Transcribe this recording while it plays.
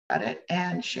got it,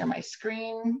 and share my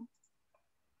screen.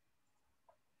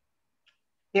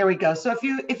 There we go. So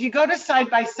if you go to side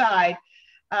by side,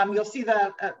 you'll see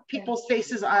the people's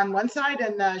faces on one side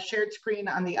and the shared screen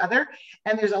on the other.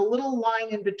 And there's a little line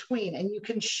in between, and you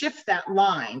can shift that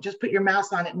line. Just put your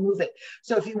mouse on it and move it.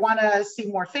 So if you want to see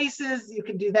more faces, you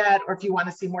can do that. Or if you want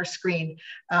to see more screen,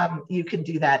 you can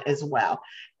do that as well.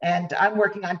 And I'm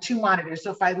working on 2 monitors.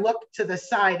 So if I look to the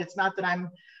side, it's not that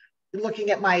I'm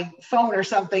looking at my phone or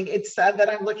something, it's that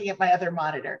I'm looking at my other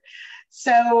monitor.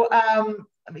 So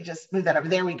let me just move that over.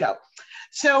 There we go.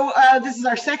 So this is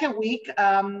our second week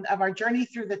of our journey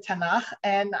through the Tanakh,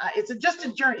 and it's just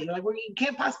a journey. Like we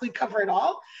can't possibly cover it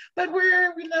all, but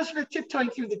we're sort of tiptoeing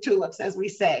through the tulips, as we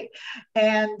say.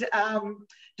 And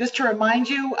just to remind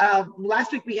you,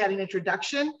 last week we had an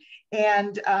introduction,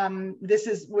 and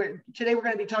today we're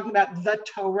going to be talking about the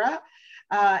Torah,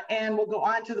 and we'll go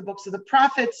on to the books of the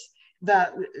prophets.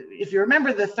 If you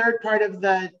remember, the third part of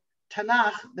the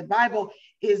Tanakh, the Bible,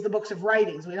 is the books of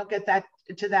writings. We don't get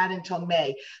to that until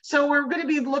May. So we're going to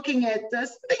be looking at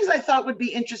things I thought would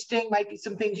be interesting, might be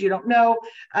some things you don't know,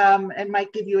 and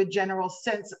might give you a general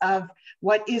sense of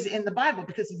what is in the Bible,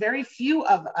 because very few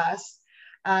of us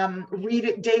read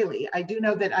it daily. I do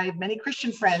know that I have many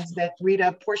Christian friends that read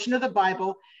a portion of the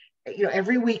Bible,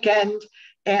 every weekend.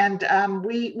 And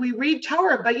we read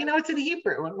Torah, but it's in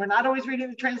Hebrew, and we're not always reading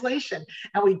the translation,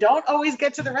 and we don't always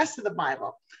get to the rest of the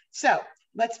Bible. So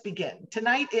let's begin.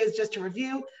 Tonight is, just to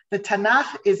review, the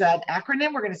Tanakh is an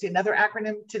acronym. We're going to see another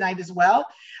acronym tonight as well,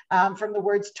 from the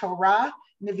words Torah,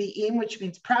 Nevi'im, which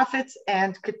means prophets,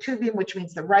 and Ketuvim, which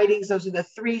means the writings. Those are the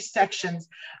 3 sections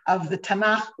of the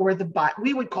Tanakh, or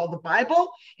we would call the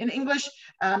Bible in English.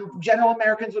 General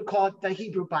Americans would call it the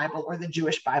Hebrew Bible or the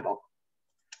Jewish Bible.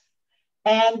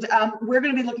 And we're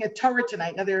going to be looking at Torah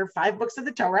tonight. Now, there are 5 books of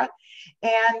the Torah,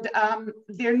 and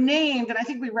they're named, and I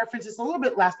think we referenced this a little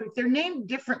bit last week, they're named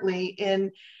differently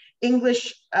in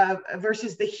English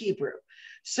versus the Hebrew.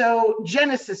 So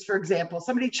Genesis, for example,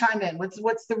 somebody chime in.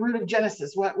 What's the root of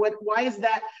Genesis? Why is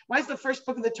that? Why is the first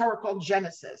book of the Torah called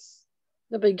Genesis?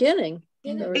 The beginning.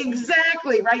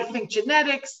 Exactly, right? Think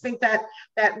genetics, think that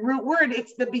root word,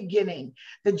 it's the beginning,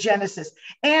 the Genesis.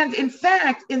 And in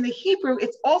fact, in the Hebrew,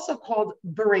 it's also called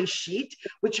Bereshit,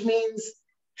 which means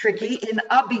tricky, in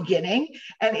a beginning.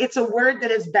 And it's a word that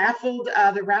has baffled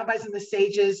the rabbis and the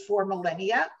sages for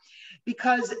millennia,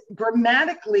 because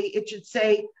grammatically it should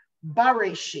say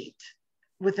Bereshit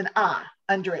with an A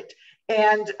under it.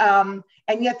 And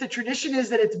yet the tradition is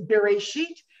that it's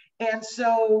Bereshit. And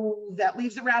so that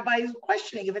leaves the rabbis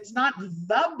questioning, if it's not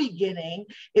the beginning,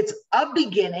 it's a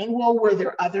beginning. Well, were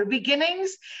there other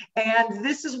beginnings? And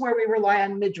this is where we rely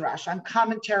on midrash, on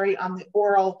commentary, on the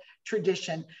oral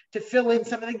tradition to fill in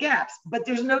some of the gaps. But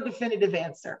there's no definitive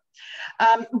answer.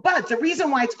 But the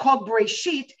reason why it's called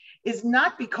Bereshit is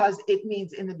not because it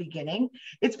means in the beginning.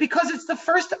 It's because it's the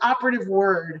first operative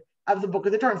word of the book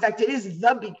of the Torah. In fact, it is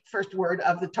the first word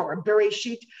of the Torah.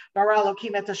 Bereshit bara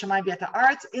Elokim et hashamayim v'et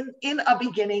haaretz. In a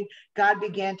beginning, God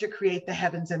began to create the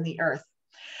heavens and the earth.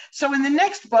 So in the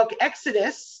next book,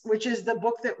 Exodus, which is the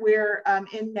book that we're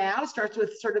in now, starts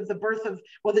with sort of the birth of,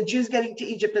 the Jews getting to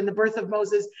Egypt and the birth of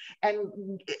Moses,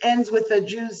 and ends with the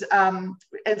Jews,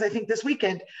 ends I think this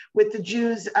weekend, with the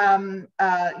Jews getting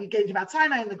to Mount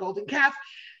Sinai and the golden calf.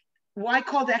 Why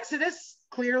called Exodus?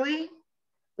 Clearly?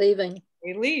 Leaving.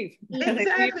 They leave.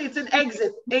 Exactly, it's an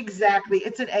exit. Exactly,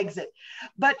 it's an exit.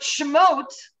 But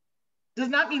Shemot does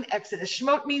not mean Exodus.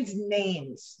 Shemot means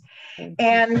names.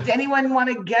 And anyone want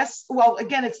to guess? Well,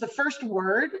 again, it's the first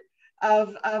word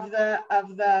of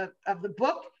the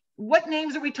book. What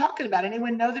names are we talking about?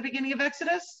 Anyone know the beginning of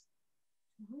Exodus?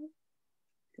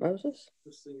 Moses.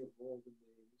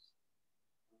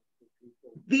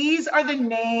 These are the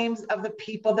names of the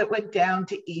people that went down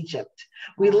to Egypt.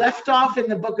 We left off in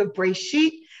the book of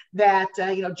Bereshit that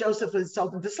Joseph was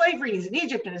sold into slavery. He's in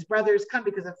Egypt, and his brothers come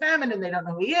because of famine, and they don't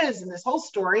know who he is, and this whole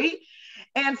story.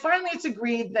 And finally, it's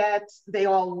agreed that they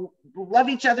all love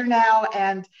each other now,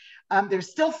 and there's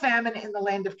still famine in the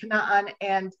land of Canaan.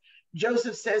 And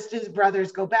Joseph says to his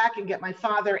brothers, go back and get my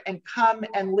father and come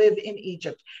and live in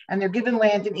Egypt. And they're given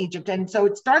land in Egypt. And so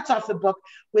it starts off the book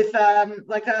with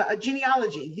like a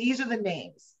genealogy. These are the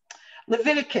names.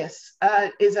 Leviticus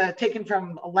is taken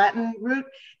from a Latin root,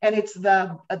 and it's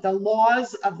the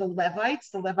laws of the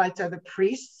Levites. The Levites are the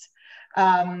priests.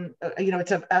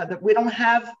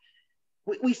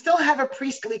 We still have a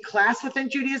priestly class within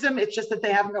Judaism. It's just that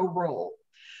they have no role.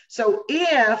 So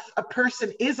if a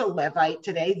person is a Levite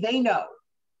today, they know,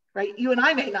 right? You and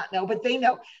I may not know, but they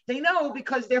know. They know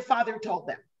because their father told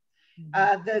them.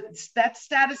 That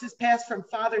status is passed from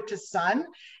father to son,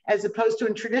 as opposed to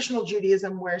in traditional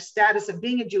Judaism, where status of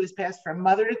being a Jew is passed from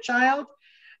mother to child.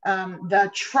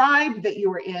 The tribe that you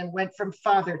were in went from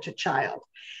father to child.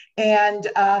 And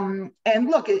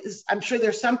look, I'm sure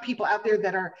there's some people out there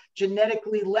that are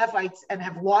genetically Levites and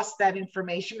have lost that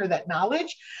information or that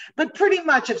knowledge. But pretty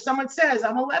much, if someone says,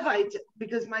 I'm a Levite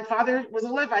because my father was a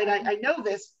Levite, I know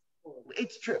this,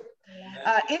 it's true.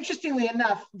 Interestingly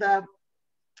enough, the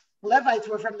Levites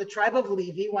were from the tribe of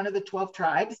Levi, one of the 12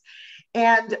 tribes.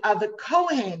 And the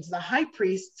Kohens, the high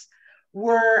priests,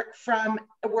 were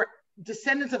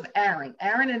descendants of Aaron.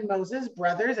 Aaron and Moses,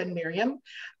 brothers, and Miriam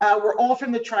were all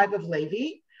from the tribe of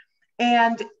Levi.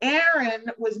 And Aaron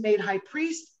was made high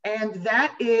priest, and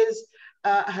that is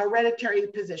a hereditary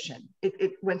position.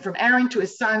 It went from Aaron to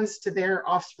his sons to their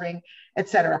offspring,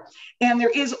 etc. And there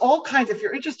is all kinds, if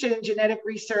you're interested in genetic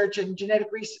research and genetic,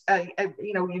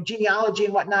 your genealogy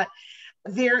and whatnot,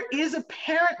 there is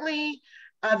apparently,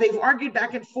 they've argued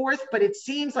back and forth, but it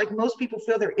seems like most people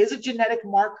feel there is a genetic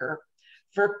marker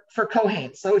for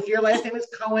Kohen. So if your last name is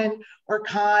Cohen or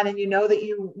Khan, and you know that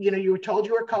you were told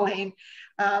you were Kohen,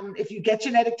 if you get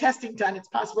genetic testing done, it's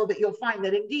possible that you'll find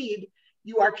that indeed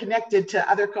you are connected to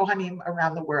other Kohanim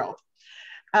around the world.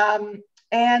 But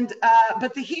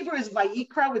the Hebrew is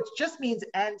Vayikra, which just means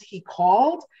 "and he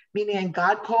called," meaning "and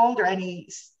God called," or "and he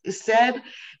said."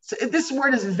 So this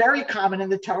word is very common in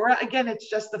the Torah. Again, it's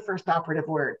just the first operative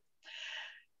word.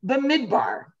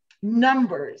 Bamidbar,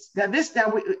 Numbers. Now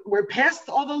we're past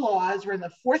all the laws. We're in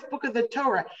the 4th book of the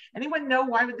Torah. Anyone know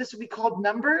why this would be called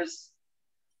Numbers?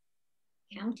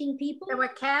 Counting people? They were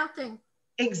counting.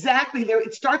 Exactly.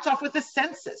 It starts off with a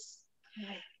census.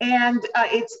 And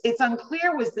it's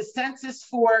unclear, was the census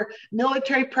for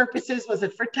military purposes? Was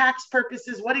it for tax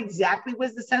purposes? What exactly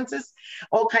was the census?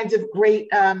 All kinds of great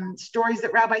stories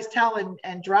that rabbis tell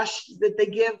and drush that they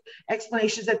give,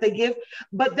 explanations that they give.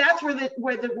 But that's where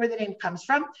the name comes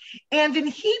from. And in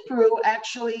Hebrew,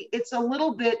 actually, it's a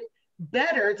little bit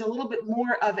better. It's a little bit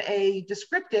more of a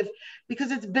descriptive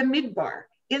because it's bemidbar,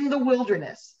 in the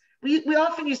wilderness. We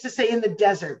often used to say in the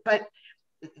desert, but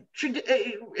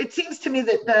it seems to me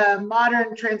that the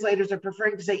modern translators are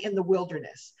preferring to say in the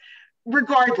wilderness.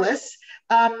 Regardless,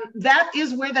 that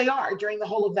is where they are during the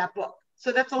whole of that book.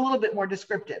 So that's a little bit more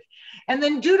descriptive. And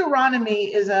then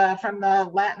Deuteronomy is from the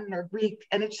Latin or Greek,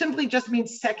 and it simply just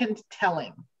means second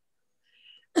telling.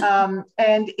 And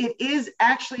it is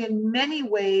actually in many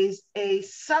ways a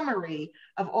summary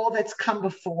of all that's come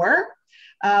before.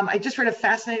 I just read a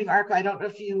fascinating article. I don't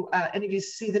know if any of you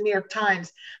see the New York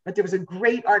Times, but there was a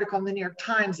great article in the New York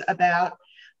Times about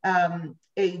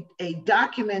a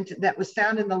document that was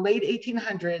found in the late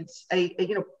 1800s, a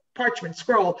parchment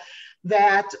scroll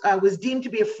that was deemed to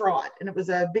be a fraud, and it was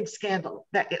a big scandal,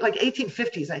 that like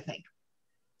 1850s, I think.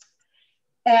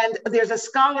 And there's a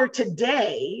scholar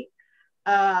today,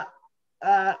 a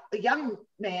young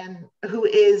man who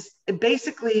is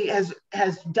basically has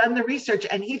done the research,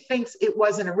 and he thinks it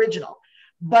was an original,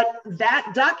 but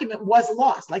that document was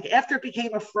lost. Like after it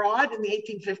became a fraud in the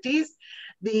 1850s,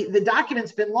 the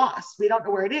document's been lost. We don't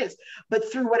know where it is,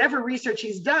 but through whatever research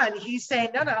he's done, he's saying,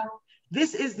 no,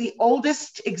 this is the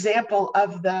oldest example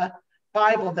of the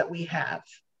Bible that we have.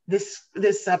 This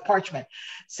parchment.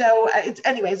 So it's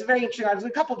a very interesting article. It was a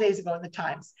couple of days ago in the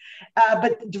Times.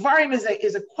 But Devarim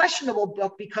is a questionable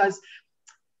book because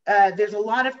there's a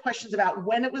lot of questions about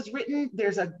when it was written.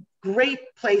 There's a great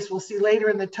place we'll see later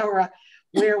in the Torah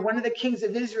where one of the kings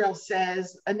of Israel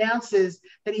announces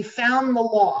that he found the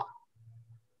law.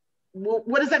 Well,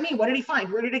 what does that mean? What did he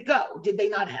find? Where did it go? Did they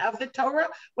not have the Torah?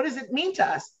 What does it mean to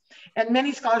us? And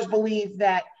many scholars believe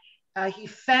that he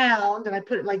found, and I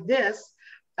put it like this,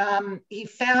 he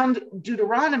found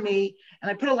Deuteronomy,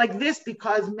 and I put it like this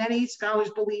because many scholars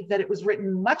believe that it was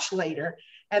written much later,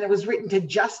 and it was written to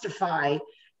justify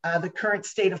the current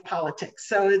state of politics.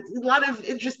 So it's a lot of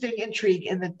interesting intrigue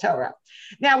in the Torah.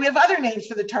 Now we have other names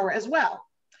for the Torah as well.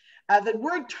 The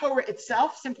word Torah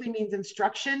itself simply means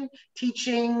instruction,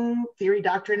 teaching, theory,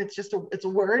 doctrine. It's just it's a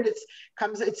word.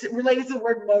 It's related to the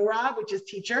word morah, which is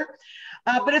teacher,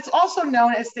 but it's also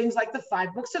known as things like the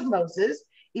 5 books of Moses,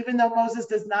 even though Moses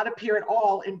does not appear at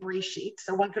all in Bereshit.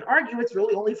 So one could argue it's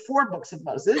really only 4 books of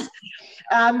Moses.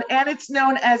 And it's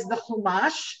known as the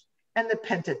Chumash and the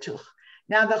Pentateuch.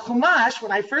 Now the Chumash,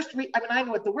 when I first read, I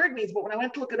know what the word means, but when I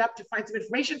went to look it up to find some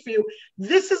information for you,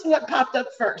 this is what popped up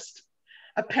first.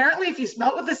 Apparently, if you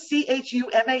spell it with a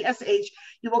C-H-U-M-A-S-H,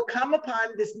 you will come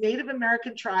upon this Native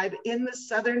American tribe in the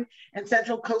southern and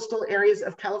central coastal areas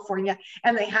of California,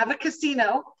 and they have a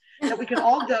casino. that we can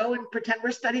all go and pretend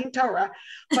we're studying Torah.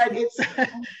 But it's,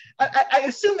 I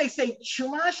assume they say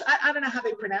chumash. I don't know how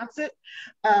they pronounce it.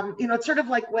 It's sort of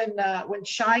like when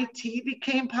chai tea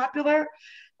became popular.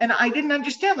 And I didn't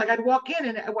understand, like I'd walk in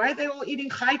and why are they all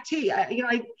eating chai tea?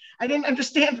 I didn't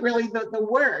understand really the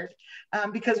word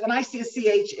because when I see a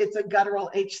CH, it's a guttural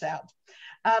H sound.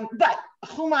 But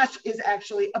Chumash is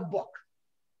actually a book.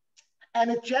 And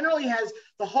it generally has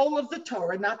the whole of the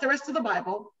Torah, not the rest of the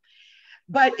Bible.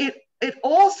 But it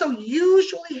also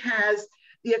usually has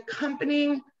the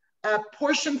accompanying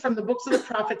portion from the books of the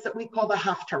prophets that we call the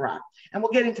Haftarah. And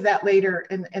we'll get into that later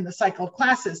in the cycle of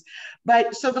classes.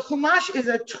 But so the Chumash is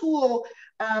a tool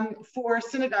for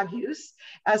synagogue use.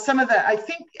 I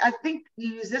think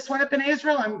you use this one up in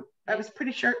Israel. I was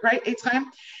pretty sure, right? Eitz Chaim.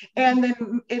 And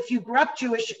then if you grew up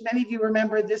Jewish, many of you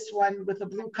remember this one with the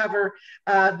blue cover,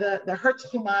 the Hertz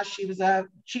Chumash. He was a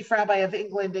chief rabbi of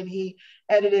England and he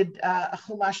edited a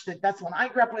Chumash that's the one I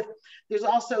grew up with. There's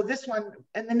also this one,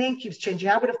 and the name keeps changing.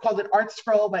 I would have called it Art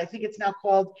Scroll, but I think it's now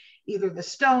called either the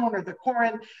Stone or the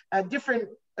Koran. Different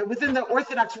within the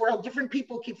Orthodox world, different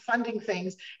people keep funding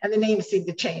things and the names seem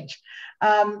to change.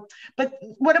 But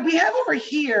what we have over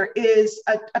here is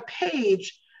a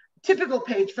page, typical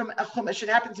page from a Chumash. It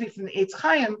happens to be from the Eitz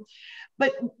Chaim,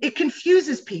 but it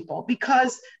confuses people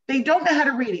because they don't know how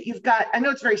to read it. You've got, I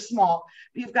know it's very small,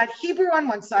 but you've got Hebrew on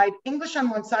one side, English on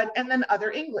one side, and then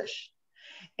other English.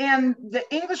 And the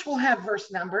English will have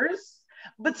verse numbers,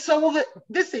 but so will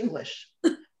this English.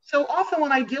 So often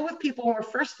when I deal with people when we're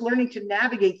first learning to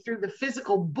navigate through the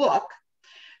physical book,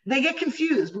 they get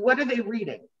confused. What are they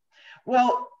reading?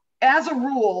 Well, as a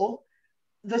rule,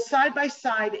 the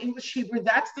side-by-side English Hebrew,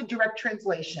 that's the direct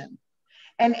translation.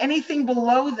 And anything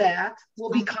below that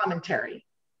will be commentary.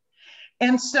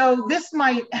 And so this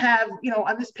might have,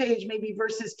 on this page, maybe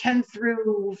verses 10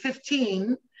 through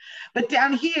 15, but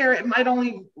down here, it might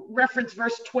only reference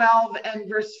verse 12 and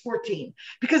verse 14,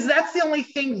 because that's the only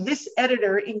thing this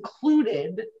editor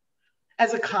included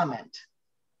as a comment.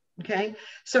 Okay,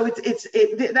 so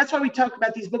that's why we talk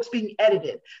about these books being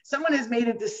edited. Someone has made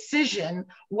a decision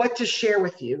what to share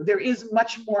with you. There is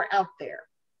much more out there.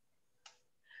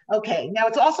 Okay, now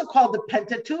it's also called the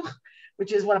Pentateuch,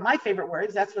 which is one of my favorite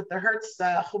words. That's what the Hertz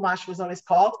Chumash was always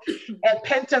called. And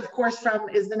Penta, of course,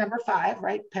 is the number 5,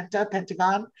 right? Penta,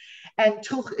 pentagon. And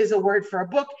Tuch is a word for a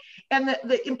book. And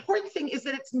the important thing is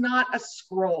that it's not a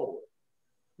scroll,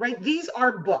 right? These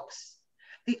are books.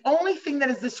 The only thing that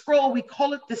is the scroll, we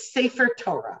call it the Sefer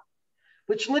Torah,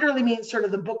 which literally means sort of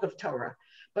the book of Torah.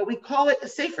 But we call it, the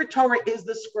Sefer Torah is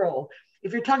the scroll.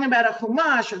 If you're talking about a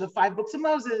Chumash or the 5 books of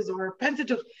Moses or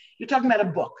Pentateuch, you're talking about a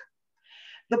book.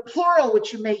 The plural,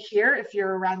 which you may hear if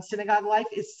you're around synagogue life,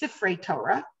 is Sifrei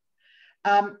Torah.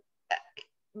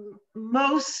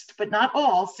 Most, but not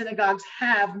all, synagogues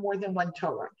have more than one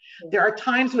Torah. There are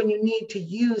times when you need to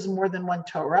use more than one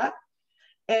Torah.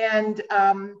 And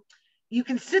you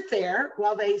can sit there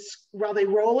while they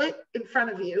roll it in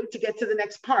front of you to get to the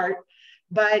next part.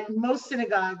 But most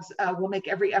synagogues will make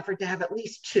every effort to have at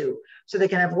least 2. So they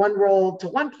can have one roll to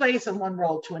one place and one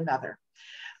roll to another.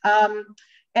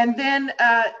 And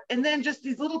then just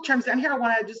these little terms down here, I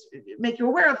want to just make you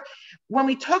aware of. When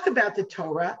we talk about the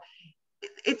Torah,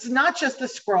 it's not just the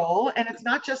scroll and it's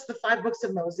not just the 5 books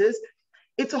of Moses.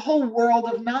 It's a whole world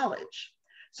of knowledge.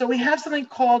 So we have something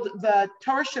called the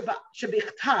Torah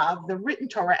Shebichtav, the written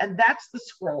Torah, and that's the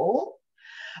scroll.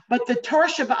 But the Torah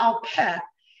Sheba'al Peh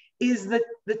is the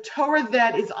Torah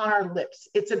that is on our lips.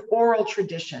 It's an oral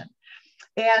tradition.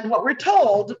 And what we're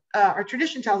told, our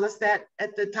tradition tells us that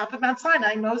at the top of Mount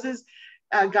Sinai, Moses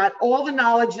got all the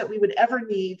knowledge that we would ever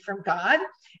need from God,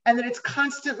 and that it's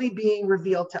constantly being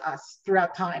revealed to us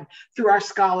throughout time, through our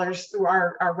scholars, through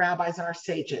our rabbis and our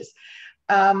sages.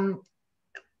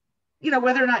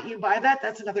 Whether or not you buy that,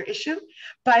 that's another issue.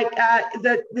 But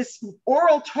this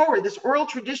oral Torah, this oral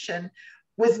tradition,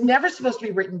 was never supposed to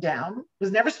be written down,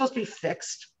 was never supposed to be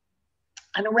fixed.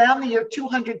 And around the year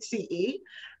 200 CE,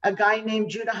 a guy named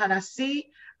Judah Hanassi,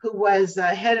 who was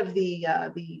head of the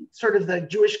sort of the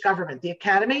Jewish government, the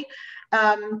academy,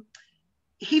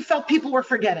 he felt people were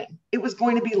forgetting. It was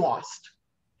going to be lost.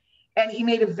 And he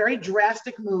made a very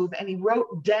drastic move and he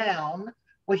wrote down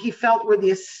what he felt were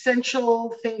the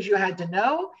essential things you had to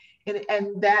know.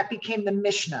 And that became the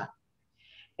Mishnah.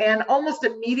 And almost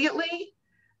immediately,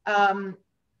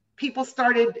 people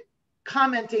started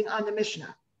commenting on the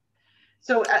Mishnah.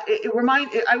 So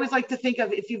I always like to think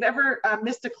of, if you've ever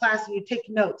missed a class and you take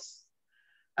notes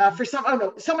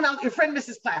someone else, your friend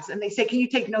misses class and they say, can you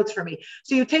take notes for me?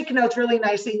 So you take notes really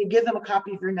nicely and you give them a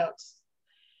copy of your notes.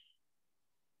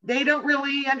 They don't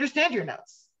really understand your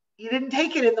notes. You didn't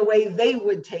take it in the way they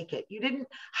would take it. You didn't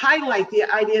highlight the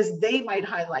ideas they might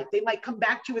highlight. They might come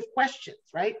back to you with questions,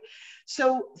 right?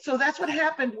 So that's what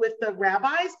happened with the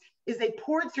rabbis, is they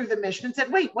poured through the Mishnah and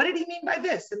said, wait, what did he mean by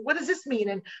this? And what does this mean?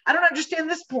 And I don't understand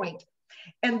this point.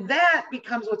 And that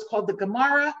becomes what's called the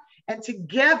Gemara. And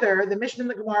together, the Mishnah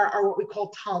and the Gemara are what we call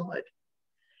Talmud.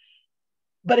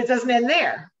 But it doesn't end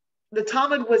there. The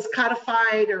Talmud was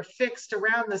codified or fixed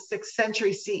around the 6th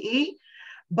century CE.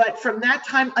 But from that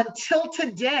time until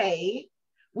today,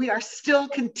 we are still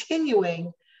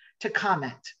continuing to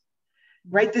comment,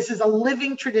 right? This is a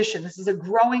living tradition. This is a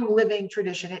growing, living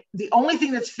tradition. The only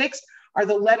thing that's fixed are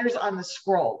the letters on the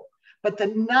scroll, but the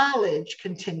knowledge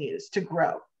continues to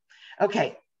grow.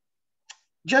 Okay,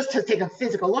 just to take a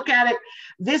physical look at it,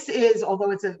 this is, although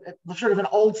it's a sort of an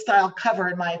old style cover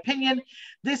in my opinion,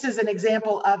 this is an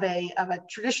example of a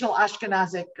traditional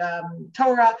Ashkenazic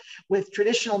Torah with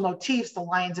traditional motifs, the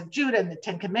Lions of Judah and the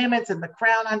 10 Commandments and the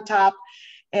crown on top,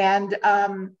 and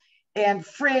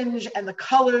fringe and the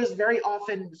colors. Very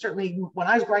often, certainly when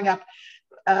I was growing up,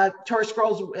 Torah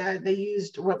scrolls, they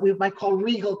used what we might call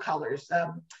regal colors,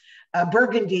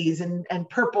 burgundies and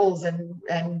purples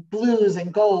and blues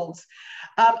and golds.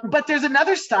 But there's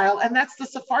another style, and that's the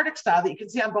Sephardic style that you can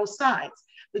see on both sides.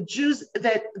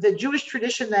 The Jewish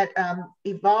tradition that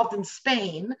evolved in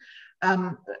Spain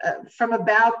from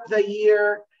about the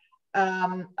year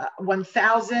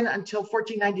 1000 until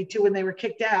 1492, when they were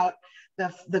kicked out,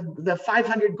 the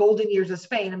 500 golden years of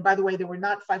Spain. And by the way, there were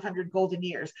not 500 golden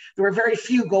years. There were very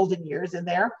few golden years in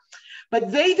there. But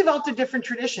they developed a different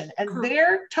tradition. And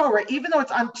their Torah, even though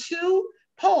it's on 2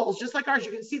 poles, just like ours,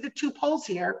 you can see the 2 poles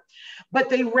here, but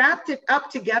they wrapped it up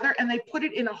together and they put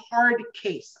it in a hard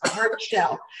case, a hard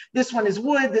shell. This one is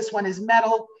wood, this one is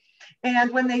metal.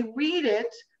 And when they read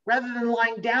it, rather than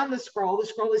lying down the scroll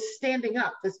is standing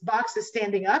up. This box is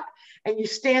standing up, and you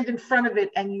stand in front of it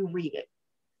and you read it.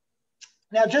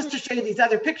 Now, just to show you these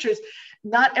other pictures,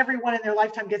 not everyone in their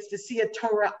lifetime gets to see a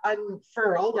Torah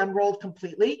unrolled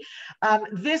completely.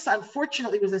 This,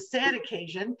 unfortunately, was a sad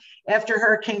occasion. After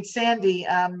Hurricane Sandy,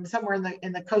 somewhere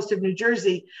in the coast of New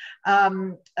Jersey,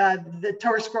 the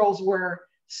Torah scrolls were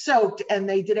soaked, and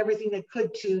they did everything they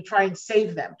could to try and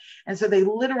save them. And so they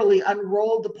literally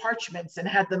unrolled the parchments and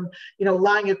had them,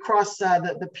 lying across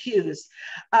the pews.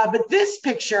 But this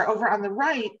picture over on the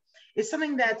right is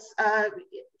something that's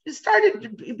it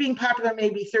started being popular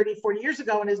maybe 30, 40 years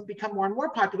ago and has become more and more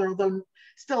popular, although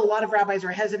still a lot of rabbis are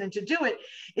hesitant to do it,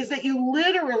 is that you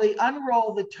literally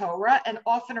unroll the Torah, and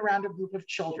often around a group of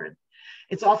children.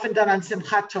 It's often done on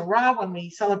Simchat Torah, when we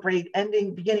celebrate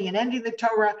beginning and ending the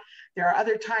Torah. There are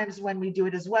other times when we do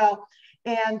it as well.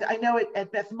 And I know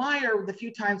at Beth Meyer, the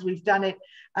few times we've done it,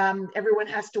 everyone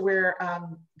has to wear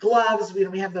gloves.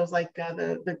 We have those like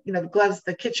the gloves,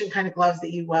 the kitchen kind of gloves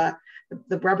that you,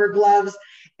 the rubber gloves,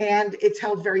 and it's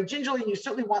held very gingerly. And you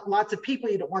certainly want lots of people.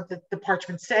 You don't want the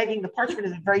parchment sagging. The parchment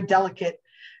is a very delicate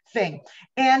thing.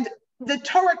 And the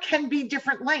Torah can be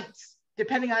different lengths,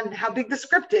 depending on how big the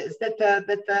script is that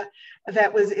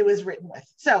it was written with.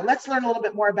 So let's learn a little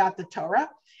bit more about the Torah.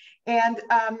 And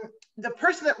the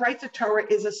person that writes a Torah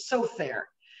is a sofer.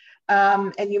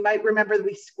 And you might remember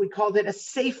that we called it a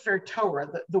Sefer Torah.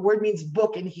 The word means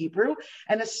book in Hebrew.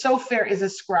 And a sofer is a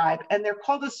scribe. And they're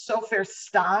called a sofer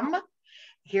stam.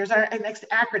 Here's our next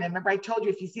acronym. Remember, I told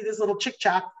you, if you see this little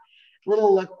chick-chock,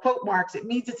 little quote marks, it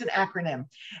means it's an acronym.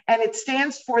 And it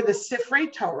stands for the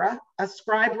Sifrei Torah. A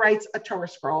scribe writes a Torah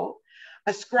scroll.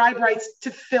 A scribe writes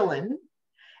tefillin.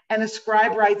 And a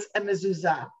scribe writes a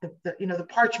mezuzah, the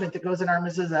parchment that goes in our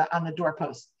mezuzah on the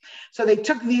doorpost. So they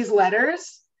took these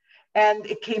letters and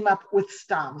it came up with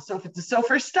stam. So if it's a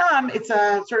sofer stam, it's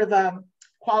a sort of a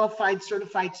qualified,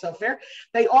 certified sofer.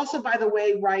 They also, by the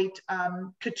way, write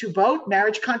ketubot,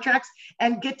 marriage contracts,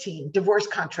 and gittin, divorce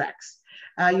contracts.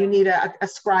 You need a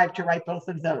scribe to write both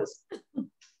of those.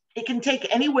 It can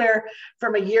take anywhere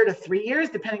from a year to 3 years,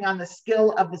 depending on the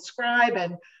skill of the scribe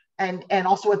and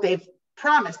also what they've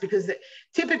promised, because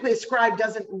typically a scribe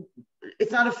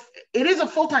it is a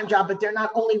full-time job, but they're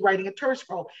not only writing a Torah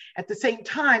scroll. At the same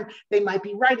time, they might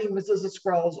be writing mezuzah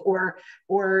scrolls or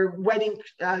wedding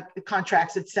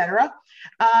contracts, etc.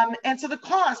 And so the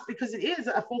cost, because it is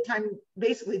a full-time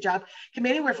basically job, can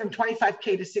be anywhere from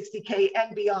 $25K to $60K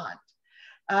and beyond.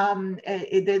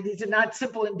 These are not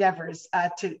simple endeavors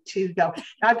to go.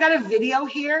 Now I've got a video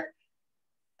here.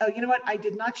 Oh, you know what? I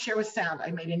did not share with sound. I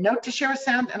made a note to share with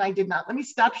sound and I did not. Let me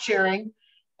stop sharing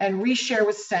and reshare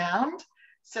with sound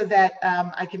so that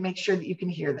I can make sure that you can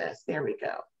hear this. There we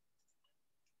go.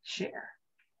 Share.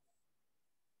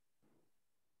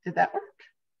 Did that work?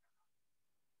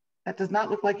 That does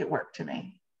not look like it worked to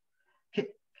me.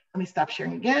 Let me stop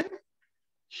sharing again.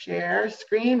 Share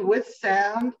screen with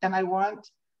sound, and I want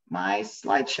my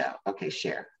slideshow. Okay,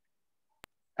 share.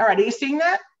 All right, are you seeing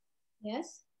that?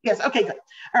 Yes. Yes, okay, good.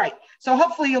 All right, so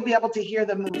hopefully you'll be able to hear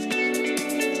the movie.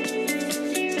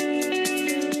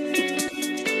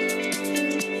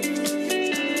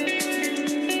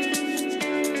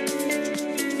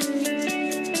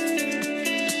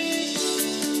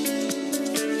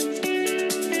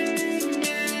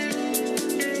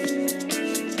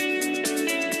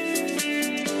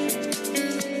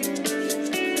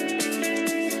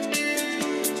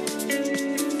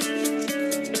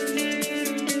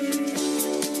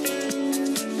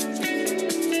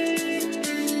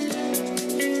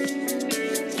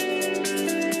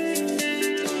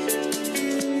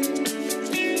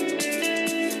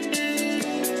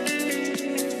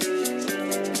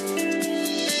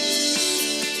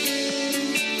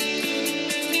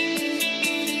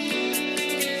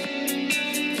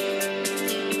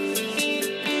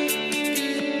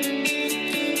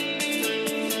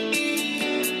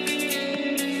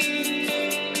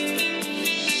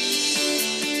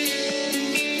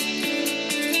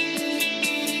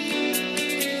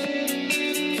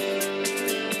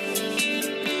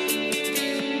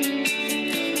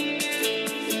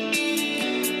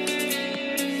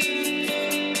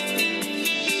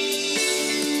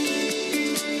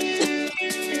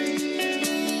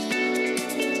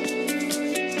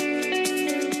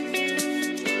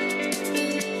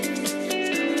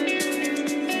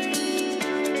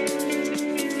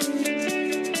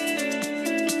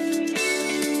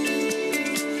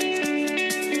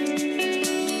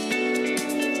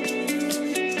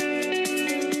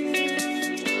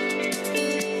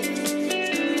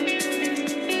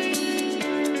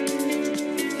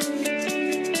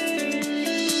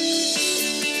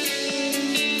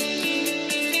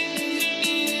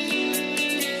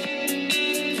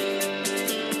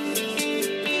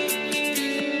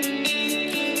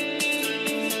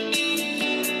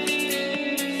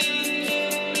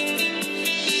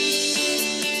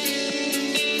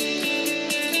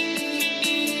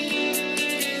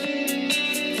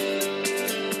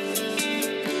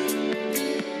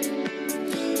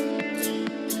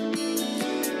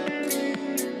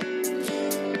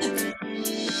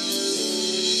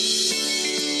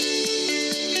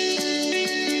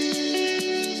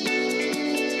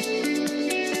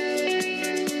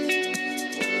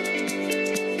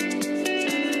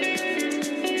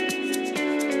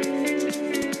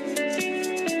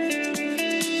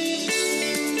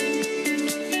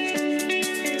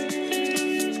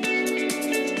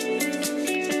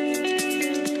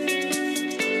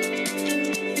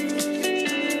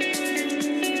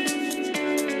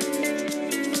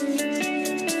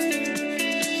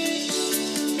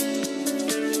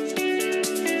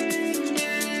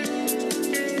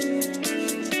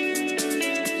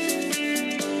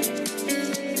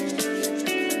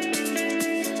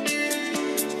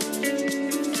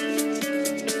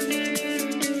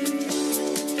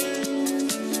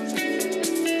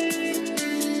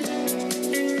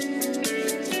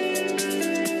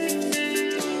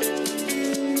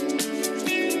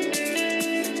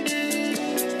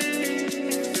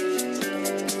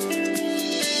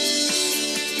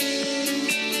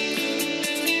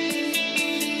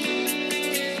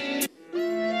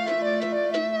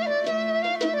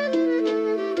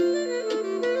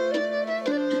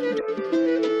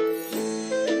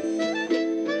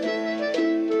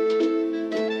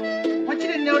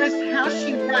 How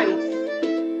she writes,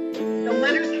 the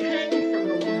letters hang from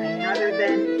the line rather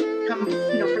than come,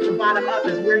 from the bottom up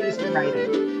as we're used to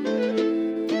writing.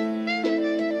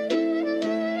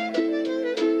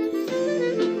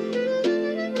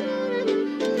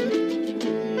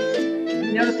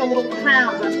 Notice the little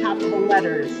crowns on top of the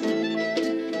letters.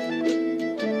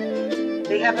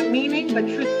 They have a meaning, but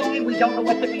truthfully, we don't know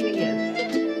what the meaning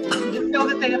is. We just know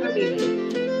that they have a meaning.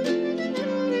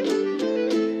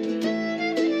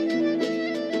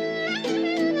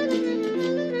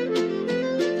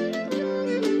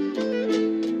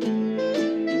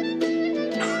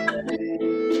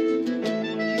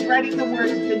 Writing the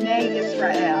words B'nai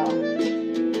Israel.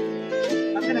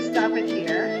 I'm going to stop it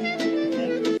here.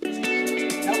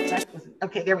 Nope, that wasn't.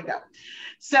 Okay, there we go.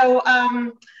 So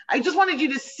I just wanted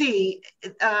you to see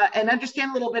and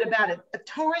understand a little bit about it.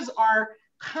 Torahs are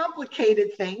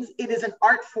complicated things. It is an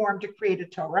art form to create a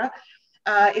Torah.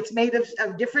 It's made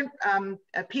of different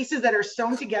pieces that are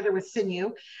sewn together with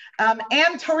sinew.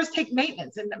 And Torahs take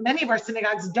maintenance. And many of our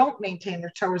synagogues don't maintain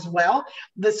their Torahs well.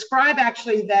 The scribe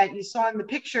actually that you saw in the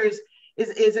pictures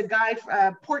is a guy,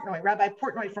 Portnoy, Rabbi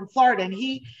Portnoy from Florida. And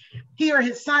he or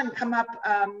his son come up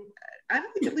I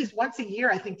don't think at least once a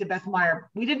year, I think, to Beth Meyer.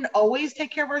 We didn't always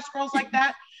take care of our scrolls like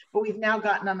that, but we've now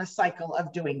gotten on a cycle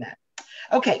of doing that.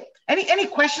 Okay, any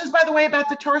questions, by the way, about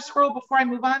the Torah scroll before I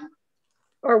move on?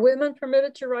 Are women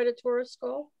permitted to write a Torah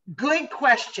scroll? Good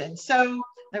question. So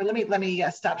let me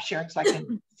stop sharing so I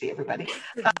can see everybody.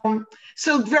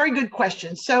 So very good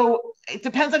question. So it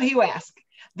depends on who you ask.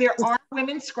 There are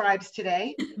women scribes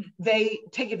today. They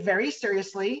take it very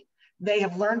seriously. They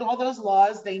have learned all those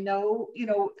laws. They know,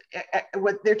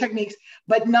 what their techniques,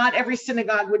 but not every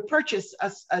synagogue would purchase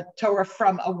a Torah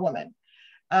from a woman.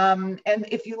 And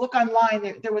if you look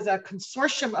online, there was a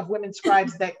consortium of women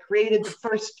scribes that created the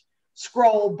first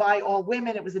scroll by all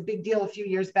women. It was a big deal a few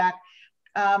years back.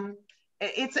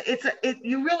 It's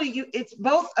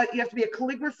both, you have to be a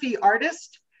calligraphy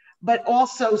artist, but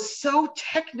also so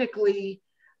technically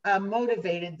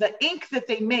motivated. The ink that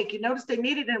they make, you notice they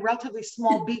made it in a relatively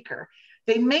small beaker.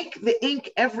 They make the ink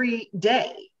every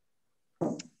day.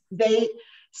 They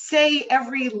say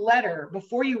every letter.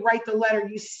 Before you write the letter,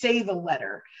 you say the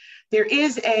letter. There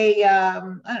is a, I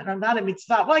don't know, not a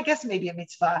mitzvah, well, I guess maybe a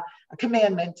mitzvah, a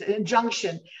commandment, an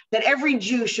injunction that every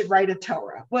Jew should write a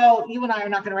Torah. Well, you and I are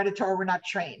not going to write a Torah, we're not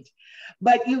trained.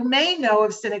 But you may know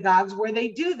of synagogues where they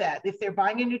do that. If they're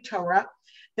buying a new Torah,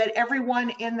 that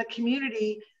everyone in the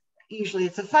community, usually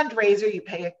it's a fundraiser, you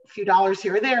pay a few dollars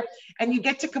here or there, and you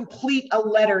get to complete a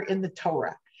letter in the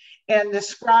Torah. And the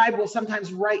scribe will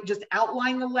sometimes just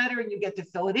outline the letter and you get to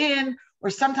fill it in. Or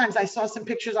sometimes I saw some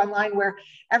pictures online where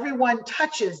everyone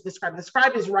touches the scribe. The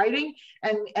scribe is writing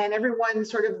and everyone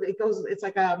sort of, it's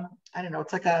like some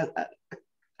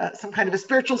kind of a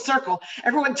spiritual circle.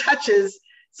 Everyone touches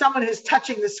someone who's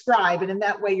touching the scribe. And in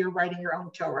that way, you're writing your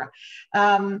own Torah.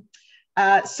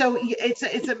 So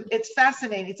it's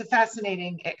fascinating. It's a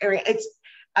fascinating area.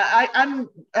 I'm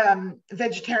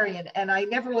vegetarian and I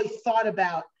never really thought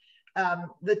about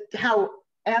how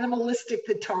animalistic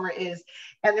the Torah is.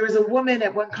 And there was a woman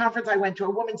at one conference I went to, a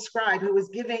woman scribe, who was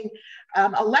giving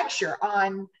a lecture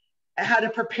on how to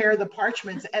prepare the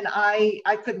parchments, and I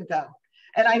couldn't go.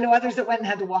 And I know others that went and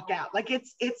had to walk out. Like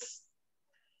it's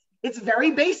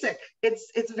very basic.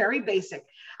 It's very basic.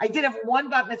 I did have one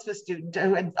bat mitzvah student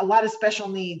who had a lot of special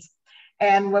needs,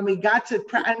 and when we got to,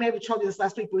 I may have told you this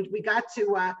last week, but we got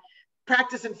to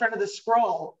practice in front of the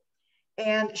scroll.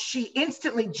 And she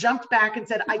instantly jumped back and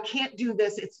said, I can't do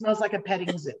this. It smells like a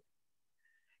petting zoo.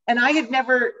 And I had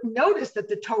never noticed that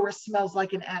the Torah smells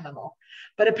like an animal.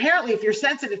 But apparently, if you're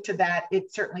sensitive to that,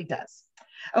 it certainly does.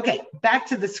 Okay, back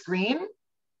to the screen.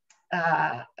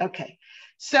 Okay,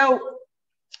 so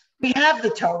we have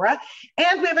the Torah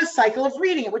and we have a cycle of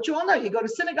reading it, which you all know. You go to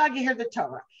synagogue, you hear the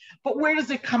Torah. But where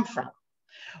does it come from?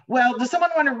 Well, does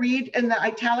someone want to read in the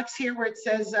italics here where it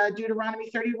says Deuteronomy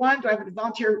 31? Do I have a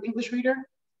volunteer English reader?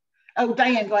 Oh,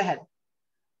 Diane, go ahead.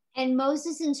 And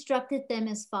Moses instructed them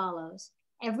as follows.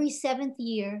 Every 7th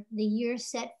year, the year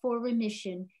set for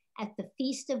remission at the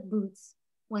Feast of Booths,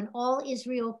 when all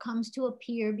Israel comes to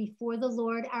appear before the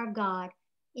Lord our God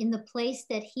in the place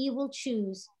that he will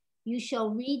choose, you shall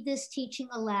read this teaching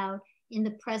aloud in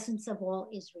the presence of all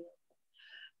Israel.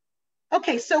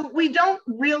 Okay, so we don't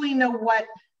really know what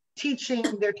teaching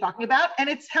they're talking about. And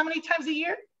it's how many times a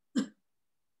year?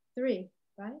 3,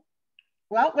 right?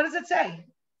 Well, what does it say?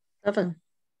 7.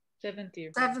 7th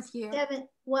year. 7th year. 7.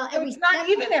 Well, so it's not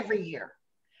even every year.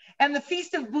 And the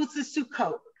Feast of Booths is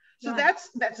Sukkot. So right.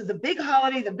 That's the big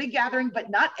holiday, the big gathering, but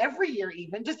not every year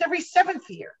even, just every 7th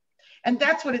year. And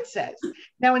that's what it says.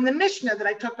 Now in the Mishnah that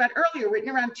I talked about earlier, written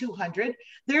around 200,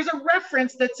 there's a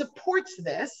reference that supports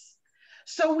this.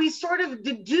 So we sort of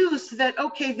deduce that,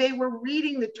 okay, they were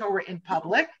reading the Torah in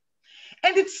public.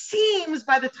 And it seems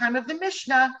by the time of the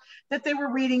Mishnah that they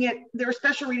were reading it, there were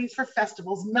special readings for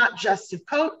festivals, not just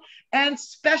Sukkot, and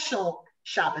special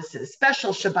Shabbos,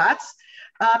 special Shabbats,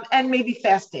 and maybe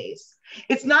fast days.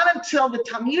 It's not until the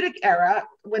Talmudic era,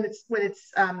 when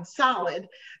it's solid,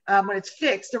 when it's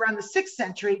fixed around the 6th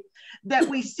century, that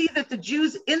we see that the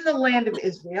Jews in the land of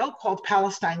Israel, called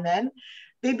Palestine then,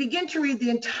 they begin to read the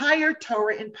entire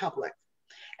Torah in public.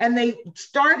 And they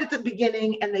start at the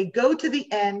beginning and they go to the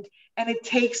end, and it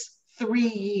takes 3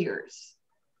 years.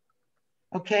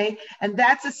 Okay, and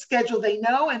that's a schedule they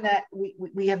know, and that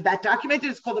we have that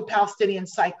documented. It's called the Palestinian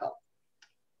cycle.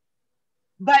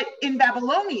 But in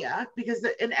Babylonia,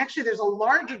 and actually there's a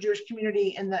larger Jewish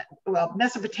community in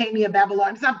Mesopotamia,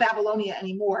 Babylon. It's not Babylonia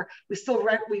anymore. We still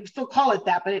call it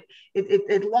that, but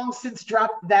it long since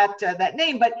dropped that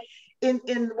name. But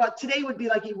in what today would be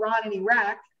like Iran and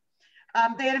Iraq,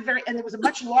 they had and it was a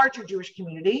much larger Jewish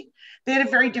community. They had a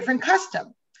very different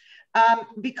custom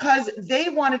because they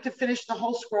wanted to finish the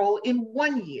whole scroll in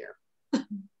 1 year.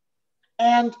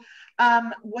 And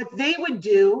what they would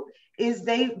do is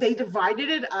they divided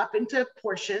it up into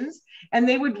portions, and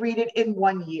they would read it in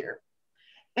 1 year.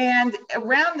 And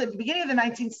around the beginning of the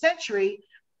 19th century,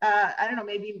 I don't know,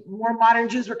 maybe more modern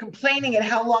Jews were complaining at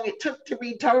how long it took to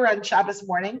read Torah on Shabbos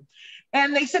morning.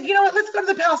 And they said, you know what, let's go to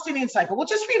the Palestinian cycle. We'll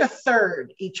just read a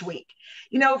third each week.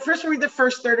 You know, first we'll read the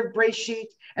first third of Breshit,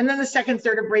 and then the second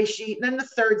third of Breshit, and then the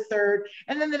third third.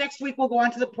 And then the next week we'll go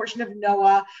on to the portion of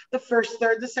Noah, the first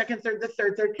third, the second third, the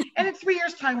third third. And in 3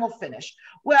 years' time, we'll finish.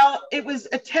 Well, it was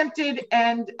attempted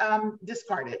and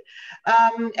discarded.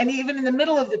 And even in the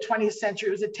middle of the 20th century,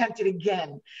 it was attempted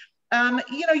again.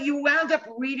 You know, you wound up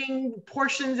reading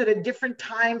portions at a different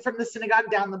time from the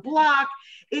synagogue down the block.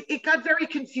 It got very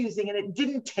confusing and it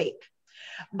didn't take.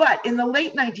 But in the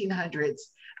late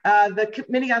 1900s, the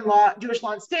Committee on Jewish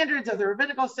Law and Standards of the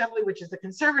Rabbinical Assembly, which is the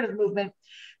conservative movement,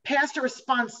 passed a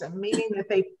responsum, meaning that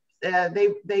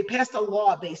they passed a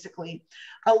law basically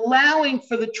allowing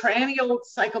for the triennial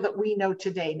cycle that we know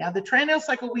today. Now, the triennial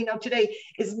cycle we know today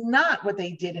is not what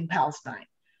they did in Palestine.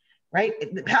 Right?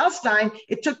 In Palestine,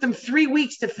 it took them 3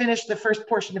 weeks to finish the first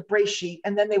portion of Breshit,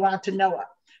 and then they went on to Noah.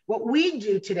 What we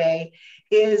do today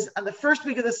is on the first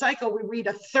week of the cycle, we read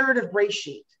a third of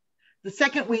Breshit. The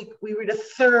second week, we read a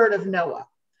third of Noah,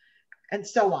 and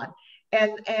so on.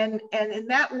 And in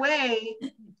that way,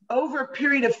 over a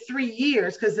period of 3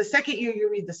 years, because the second year you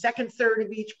read the second third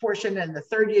of each portion, and the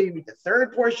third year you read the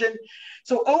third portion.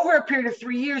 So over a period of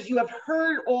 3 years, you have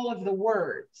heard all of the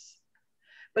words.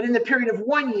 But in the period of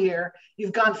 1 year,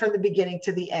 you've gone from the beginning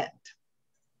to the end.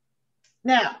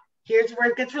 Now, here's where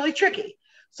it gets really tricky.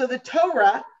 So the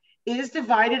Torah is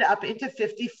divided up into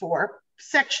 54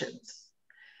 sections.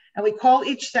 And we call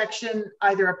each section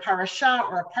either a parasha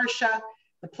or a parsha.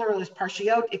 The plural is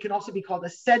parshiot. It can also be called a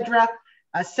sedra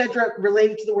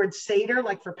related to the word seder,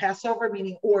 like for Passover,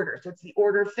 meaning order. So it's the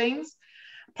order of things.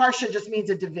 Parsha just means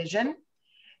a division.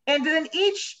 And then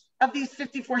each of these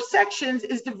 54 sections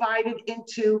is divided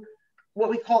into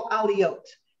what we call aliyot.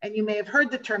 And you may have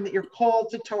heard the term that you're called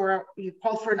to Torah, you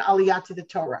call for an aliyah to the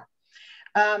Torah.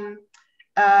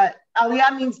 Aliyah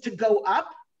means to go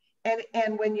up.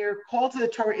 And when you're called to the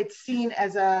Torah, it's seen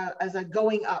as a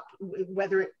going up,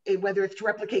 whether it's to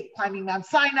replicate climbing Mount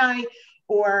Sinai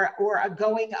or a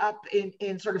going up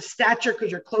in sort of stature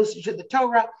because you're closer to the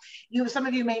Torah. Some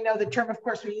of you may know the term, of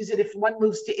course, we use it if one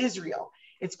moves to Israel.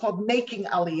 It's called making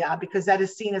aliyah because that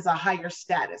is seen as a higher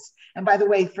status. And by the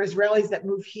way, for Israelis that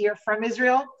move here from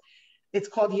Israel, it's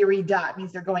called yeridah. It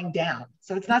means they're going down.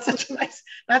 So it's not such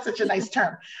a nice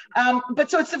term.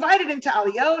 But so it's divided into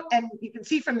aliyot, and you can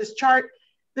see from this chart,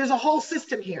 there's a whole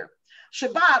system here.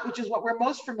 Shabbat, which is what we're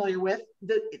most familiar with,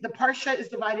 the parsha is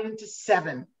divided into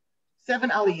seven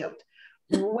aliyot.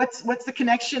 What's the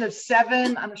connection of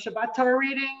 7 on a Shabbat Torah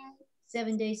reading?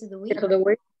 7 days of the week.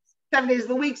 7 days of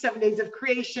the week, 7 days of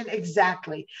creation,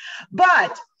 exactly.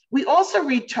 But we also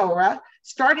read Torah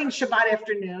starting Shabbat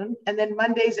afternoon, and then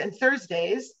Mondays and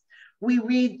Thursdays. We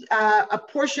read a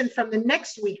portion from the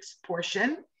next week's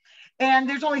portion, and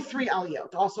there's only 3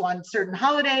 aliyot. Also on certain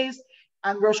holidays,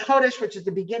 on Rosh Chodesh, which is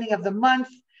the beginning of the month,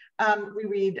 we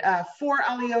read 4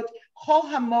 aliyot. Chol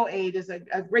HaMoed is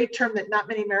a great term that not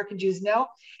many American Jews know.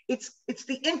 It's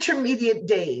the intermediate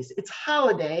days. It's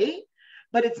holiday,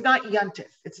 but it's not yontif.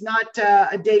 It's not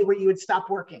a day where you would stop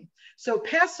working. So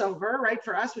Passover, right,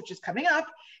 for us, which is coming up,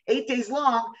 8 days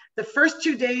long, the first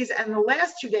 2 days and the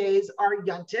last 2 days are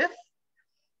yontif.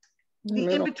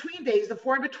 The in-between days, the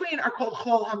 4 in between, are called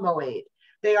Chol HaMoed.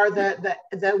 They are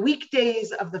the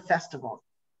weekdays of the festival.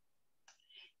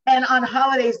 And on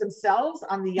holidays themselves,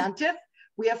 on the yontif,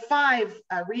 we have 5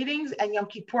 readings, and Yom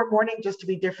Kippur morning, just to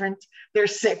be different,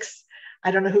 there's 6. I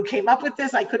don't know who came up with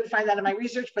this. I couldn't find that in my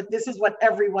research, but this is what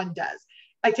everyone does.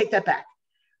 I take that back.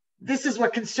 This is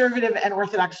what conservative and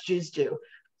Orthodox Jews do.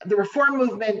 The Reform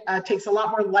movement takes a lot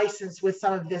more license with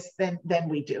some of this than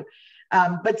we do.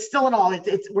 But still in all,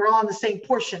 we're all on the same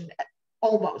portion,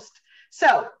 almost.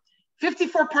 So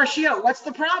 54 parshiot, what's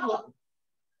the problem?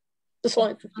 Just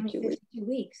only 52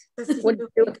 weeks. What do you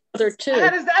do with the other 2? How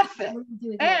does that fit?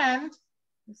 And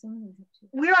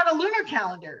we're on a lunar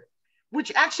calendar,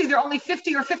 which actually there are only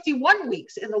 50 or 51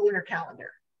 weeks in the lunar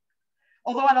calendar.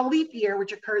 Although on a leap year,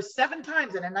 which occurs 7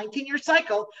 times in a 19-year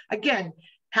cycle, again,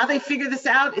 how they figure this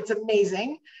out, it's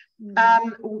amazing.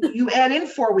 You add in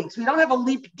 4 weeks. We don't have a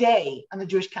leap day on the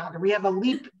Jewish calendar. We have a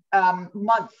leap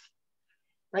month,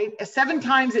 right? 7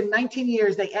 times in 19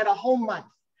 years, they add a whole month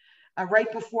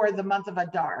right before the month of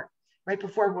Adar, right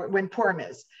before when Purim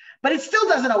is. But it still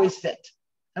doesn't always fit,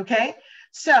 okay?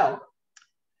 So,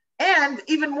 and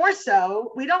even more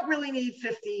so, we don't really need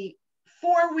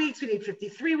 54 weeks, we need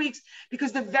 53 weeks,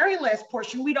 because the very last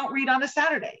portion we don't read on a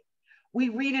Saturday. We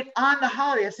read it on the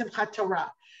holiday of Simchat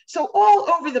Torah. So all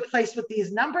over the place with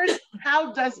these numbers,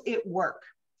 how does it work?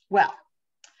 Well,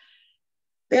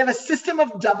 they have a system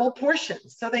of double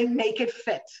portions, so they make it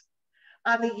fit.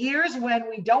 On the years when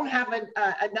we don't have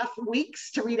enough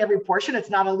weeks to read every portion, it's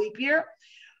not a leap year,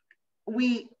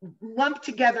 we lump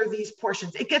together these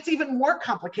portions. It gets even more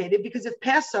complicated because if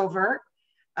Passover,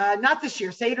 not this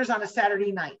year, Seder's on a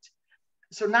Saturday night.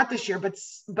 So not this year, but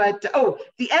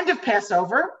the end of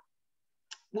Passover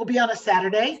will be on a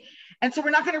Saturday. And so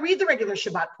we're not going to read the regular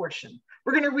Shabbat portion.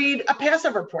 We're going to read a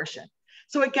Passover portion.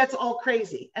 So it gets all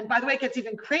crazy. And by the way, it gets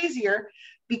even crazier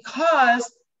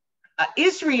because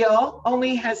Israel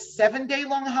only has 7-day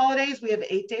long holidays. We have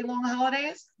 8-day long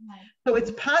holidays. So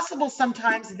it's possible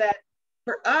sometimes that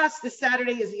for us, the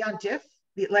Saturday is Yontif,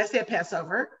 the last day of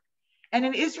Passover. And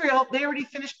in Israel, they already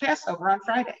finished Passover on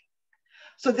Friday.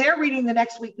 So they're reading the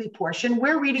next weekly portion.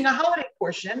 We're reading a holiday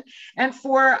portion. And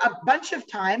for a bunch of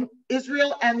time,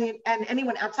 Israel and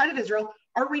anyone outside of Israel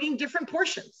are reading different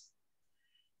portions.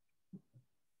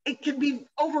 It can be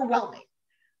overwhelming.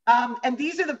 And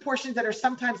these are the portions that are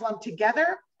sometimes lumped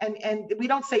together. And we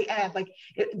don't say and, like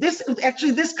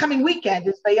this coming weekend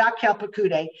is Vayakel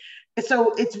Pekude.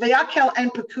 So it's Vayakel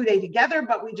and Pekude together,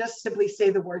 but we just simply say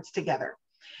the words together.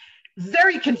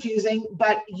 Very confusing,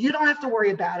 but you don't have to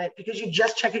worry about it because you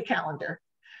just check a calendar,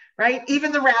 right?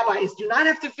 Even the rabbis do not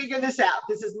have to figure this out.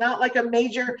 This is not like a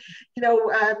major,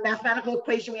 mathematical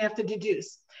equation we have to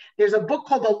deduce. There's a book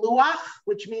called the Luach,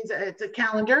 which means it's a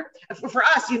calendar. For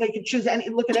us, you can choose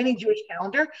look at any Jewish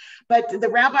calendar, but the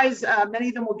rabbis, many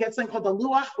of them will get something called the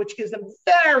Luach, which gives them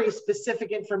very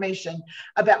specific information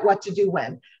about what to do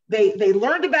when. They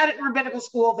learned about it in rabbinical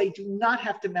school. They do not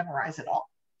have to memorize it all.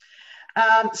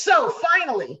 So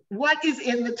finally, what is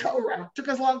in the Torah? It took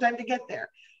us a long time to get there.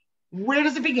 Where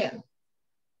does it begin?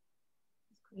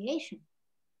 Creation.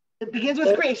 It begins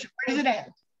with creation. Where does it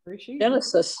end?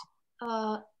 Genesis.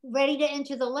 Ready to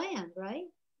enter the land, right?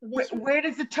 Where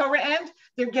does the Torah end?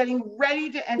 They're getting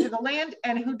ready to enter the land.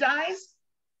 And who dies?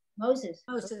 Moses.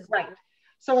 Right.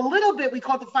 So a little bit, we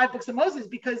call it the 5 books of Moses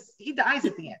because he dies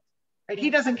at the end. Right? He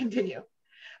doesn't continue.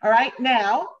 All right.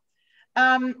 Now,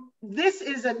 this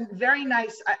is a very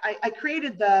nice, I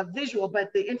created the visual,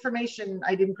 but the information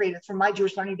I didn't create. It's from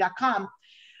myjewishlearning.com.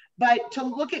 But to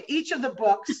look at each of the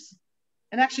books,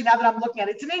 and actually now that I'm looking at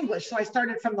it, it's in English. So I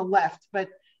started from the left, but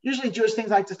usually Jewish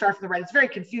things like to start from the right. It's very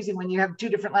confusing when you have 2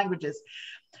 different languages.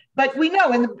 But we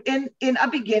know in a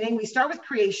beginning, we start with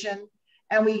creation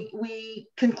and we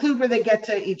conclude where they get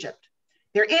to Egypt.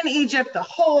 They're in Egypt, the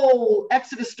whole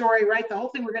Exodus story, right? The whole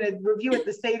thing we're going to review at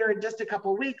the Seder in just a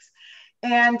couple of weeks.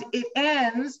 And it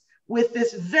ends with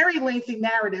this very lengthy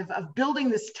narrative of building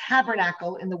this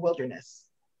tabernacle in the wilderness.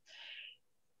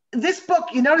 This book,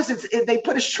 you notice they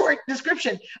put a short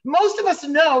description. Most of us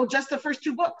know just the first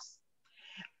 2 books.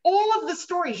 All of the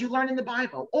stories you learn in the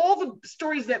Bible, all the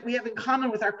stories that we have in common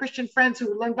with our Christian friends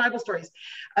who learn Bible stories,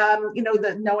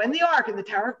 the Noah and the Ark and the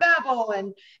Tower of Babel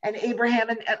and Abraham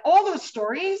and all those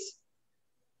stories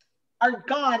are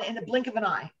gone in a blink of an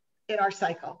eye in our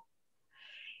cycle.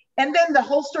 And then the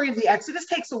whole story of the Exodus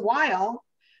takes a while,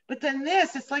 but then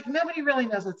it's like nobody really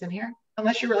knows what's in here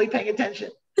unless you're really paying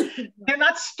attention. They're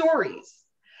not stories.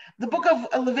 The book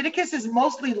of Leviticus is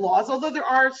mostly laws, although there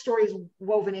are stories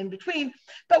woven in between,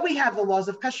 but we have the laws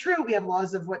of kashrut, we have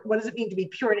laws of what does it mean to be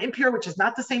pure and impure, which is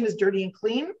not the same as dirty and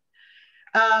clean.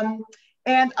 And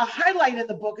a highlight in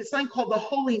the book is something called the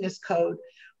Holiness Code,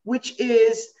 which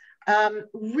is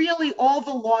really all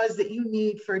the laws that you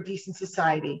need for a decent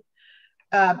society.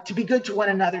 To be good to one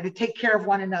another, to take care of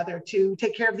one another, to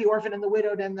take care of the orphan and the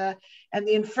widowed and the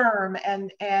infirm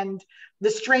and the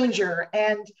stranger,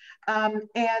 and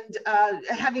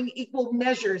having equal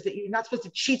measures, that you're not supposed to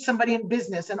cheat somebody in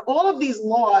business, and all of these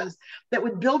laws that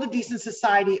would build a decent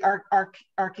society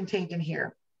are contained in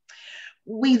here.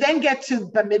 We then get to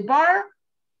Bamidbar,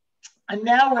 and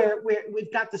now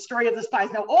we've got the story of the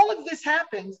spies. Now all of this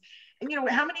happens, and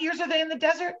how many years are they in the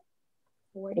desert?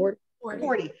 40.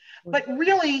 But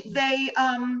really, they,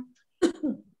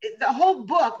 the whole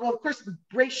book, well, of course,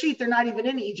 Breshit, they're not even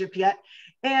in Egypt yet.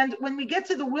 And when we get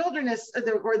to the wilderness or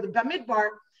the Bamidbar,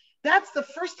 that's the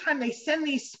first time they send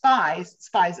these spies,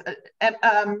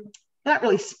 not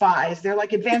really spies, they're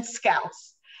like advanced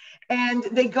scouts. And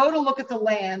they go to look at the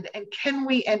land and can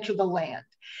we enter the land?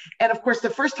 And of course, the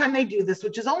first time they do this,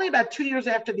 which is only about 2 years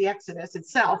after the Exodus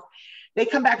itself, They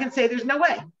come back and say, there's no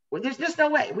way. Well, there's just no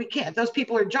way. We can't. Those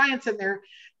people are giants and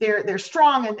they're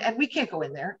strong, and we can't go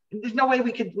in there. There's no way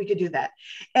we could do that.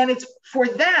 And it's for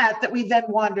that we then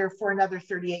wander for another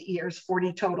 38 years,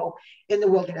 40 total, in the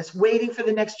wilderness, waiting for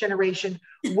the next generation,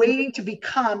 waiting to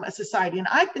become a society. And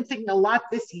I've been thinking a lot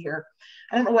this year.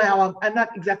 I don't know how, I'm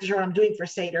not exactly sure what I'm doing for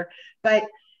Seder, but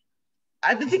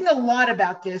I've been thinking a lot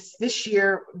about this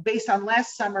year based on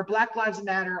last summer, Black Lives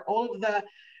Matter, all of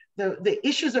the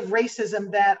issues of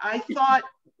racism that I thought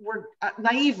were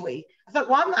naively, I thought,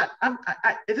 well,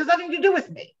 it has nothing to do with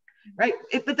me, right?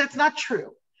 But that's not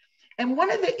true. And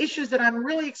one of the issues that I'm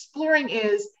really exploring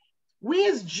is we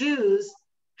as Jews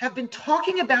have been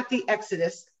talking about the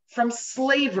Exodus from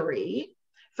slavery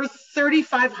for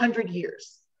 3,500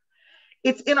 years.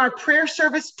 It's in our prayer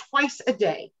service twice a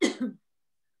day.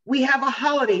 We have a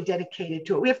holiday dedicated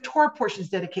to it. We have Torah portions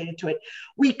dedicated to it.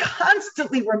 We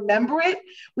constantly remember it.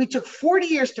 We took 40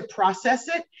 years to process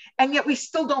it, and yet we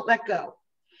still don't let go.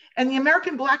 And the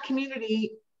American Black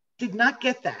community did not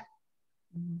get that.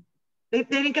 Mm-hmm. They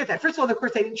didn't get that. First of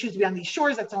they didn't choose to be on these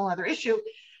shores. That's a whole other issue.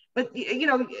 But,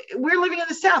 we're living in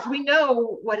the South. We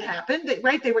know what happened,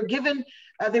 right? They were given,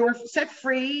 they were set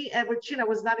free, which,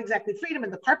 was not exactly freedom,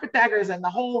 and the carpetbaggers and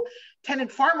the whole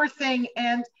tenant farmer thing.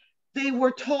 And they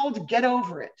were told, get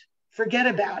over it, forget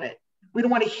about it. We don't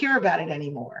want to hear about it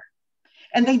anymore.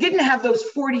 And they didn't have those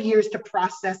 40 years to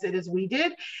process it as we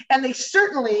did. And they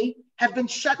certainly have been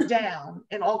shut down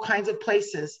in all kinds of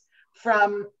places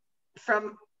from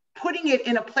putting it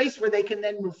in a place where they can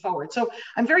then move forward. So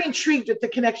I'm very intrigued with the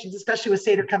connections, especially with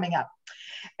Seder coming up.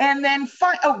 And then,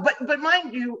 but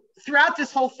mind you, throughout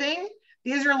this whole thing,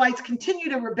 the Israelites continue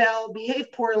to rebel,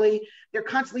 behave poorly. They're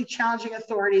constantly challenging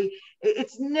authority.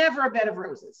 It's never a bed of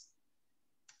roses.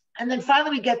 And then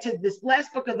finally, we get to this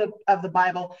last book of the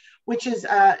Bible, which is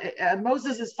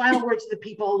Moses' final words to the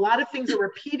people. A lot of things are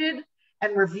repeated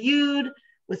and reviewed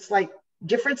with slight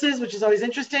differences, which is always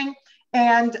interesting.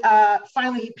 And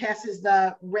finally, he passes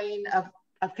the reign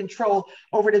of control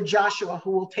over to Joshua,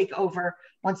 who will take over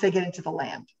once they get into the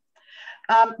land.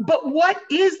 But what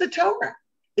is the Torah?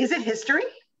 Is it history?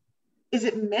 Is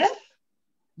it myth?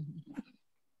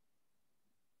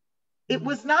 It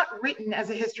was not written as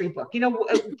a history book.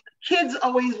 Kids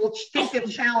always will think they'll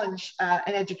challenge an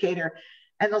educator,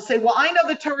 and they'll say, well, I know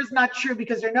the Torah is not true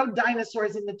because there are no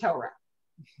dinosaurs in the Torah.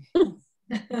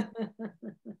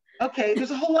 Okay,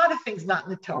 there's a whole lot of things not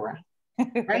in the Torah,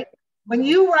 right? When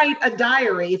you write a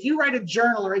diary, if you write a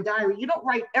journal or a diary, you don't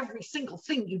write every single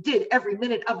thing you did every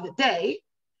minute of the day.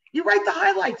 You write the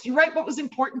highlights. You write what was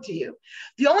important to you.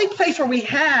 The only place where we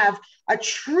have a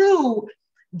true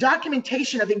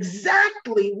documentation of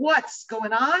exactly what's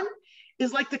going on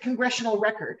is like the congressional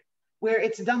record, where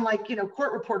it's done like,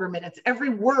 court reporter minutes. Every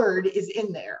word is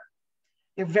in there.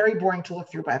 They're very boring to look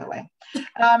through, by the way.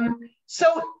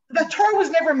 So the Torah was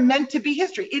never meant to be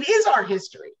history. It is our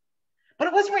history, but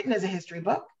it wasn't written as a history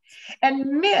book. And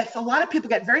myth, a lot of people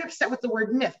get very upset with the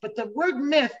word myth, but the word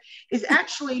myth is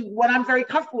actually what I'm very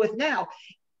comfortable with now.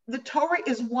 The Torah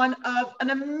is one of an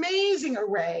amazing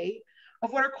array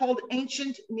of what are called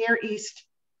ancient Near East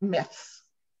myths.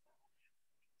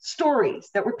 Stories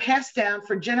that were passed down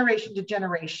from generation to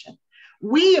generation.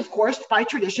 We, of course, by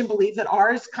tradition, believe that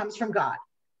ours comes from God.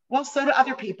 Well, so do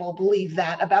other people believe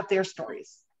that about their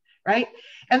stories, right?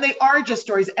 And they are just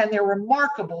stories, and they're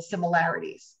remarkable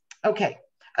similarities. Okay,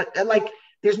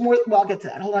 there's more, well, I'll get to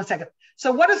that. Hold on a second.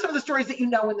 So what are some of the stories that you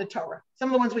know in the Torah? Some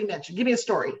of the ones we mentioned. Give me a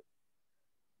story.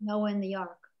 Noah and the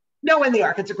Ark. Noah and the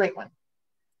Ark, it's a great one.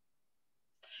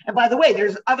 And by the way,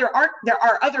 there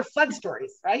are other flood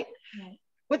stories, right? Right.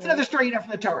 What's another story you know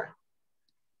from the Torah?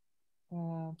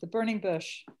 The burning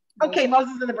bush. Okay,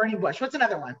 Moses and the burning bush. What's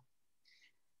another one?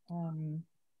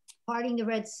 Parting the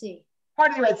Red Sea.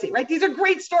 Parting the Red Sea, right? These are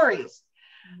great stories.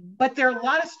 But there are a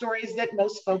lot of stories that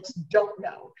most folks don't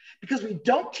know because we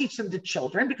don't teach them to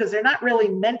children because they're not really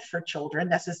meant for children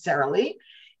necessarily.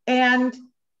 And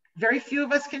very few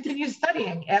of us continue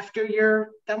studying after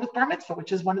you're done with bar mitzvah,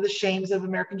 which is one of the shames of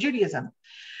American Judaism.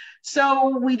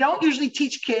 So we don't usually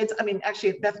teach kids. I mean,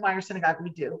 actually at Beth Meyer Synagogue we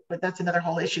do, but that's another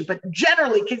whole issue. But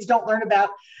generally kids don't learn about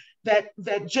that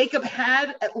Jacob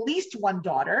had at least one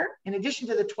daughter. In addition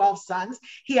to the 12 sons,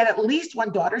 he had at least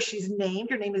one daughter. She's named,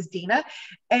 her name is Dinah.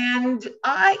 And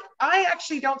I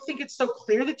actually don't think it's so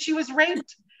clear that she was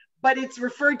raped, but it's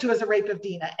referred to as a rape of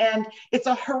Dinah. And it's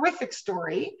a horrific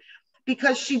story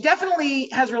because she definitely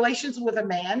has relations with a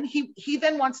man. He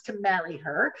then wants to marry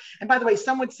her. And by the way,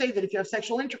 some would say that if you have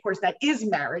sexual intercourse, that is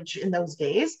marriage in those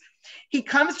days. He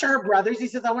comes to her brothers. He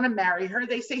says, I want to marry her.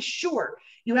 They say, sure,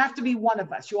 you have to be one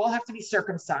of us. You all have to be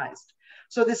circumcised.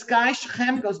 So this guy,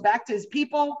 Shechem, goes back to his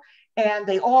people, and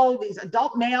these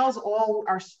adult males, all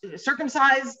are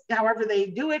circumcised, however they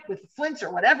do it, with flints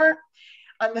or whatever.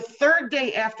 On the third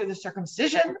day after the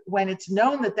circumcision, when it's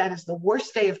known that that is the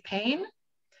worst day of pain,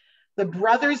 the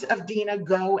brothers of Dinah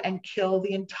go and kill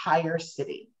the entire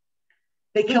city.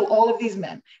 They kill all of these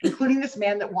men, including this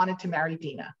man that wanted to marry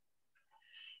Dinah.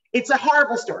 It's a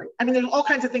horrible story. I mean, there's all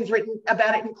kinds of things written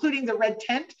about it, including The Red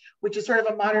Tent, which is sort of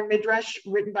a modern midrash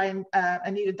written by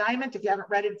Anita Diamond. If you haven't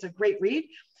read it, it's a great read.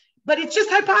 But it's just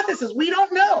hypothesis. We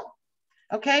don't know,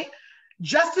 okay?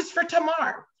 Justice for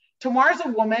Tamar. Tamar's a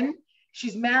woman.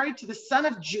 She's married to the son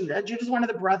of Judah. Judah's one of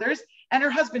the brothers, and her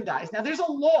husband dies. Now, there's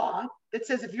a law that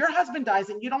says if your husband dies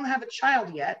and you don't have a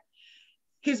child yet,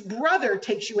 his brother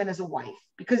takes you in as a wife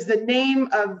because the name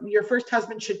of your first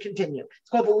husband should continue. It's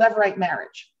called the Levirate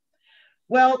marriage.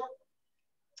 Well,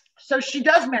 so she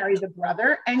does marry the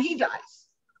brother and he dies.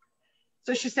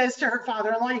 So she says to her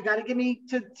father-in-law, you got to give me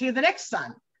to the next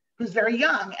son who's very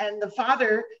young. And the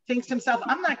father thinks to himself,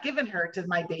 I'm not giving her to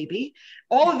my baby.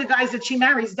 All of the guys that she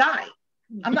marries die.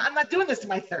 I'm not doing this to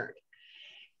my third.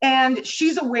 And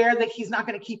she's aware that he's not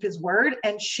going to keep his word.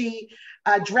 And she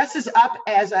dresses up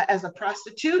as a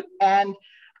prostitute. And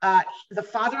the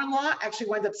father-in-law actually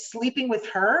winds up sleeping with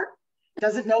her,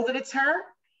 doesn't know that it's her.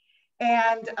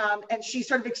 And she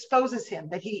sort of exposes him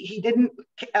that he didn't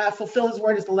fulfill his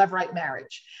word as the Levirate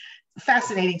marriage.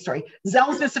 Fascinating story.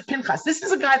 Zealousness of Pinchas. This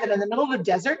is a guy that in the middle of the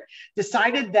desert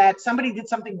decided that somebody did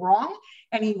something wrong,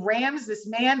 and he rams this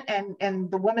man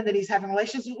and the woman that he's having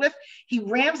relations with. He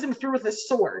rams them through with a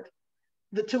sword,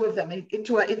 the two of them,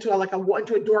 into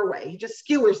a doorway. He just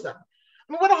skewers them.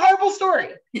 I mean, what a horrible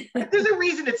story. There's a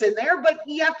reason it's in there, but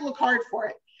you have to look hard for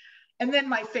it. And then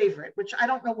my favorite, which I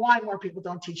don't know why more people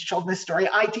don't teach children this story.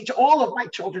 I teach all of my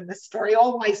children this story,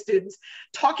 all of my students,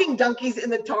 talking donkeys in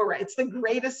the Torah. It's the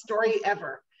greatest story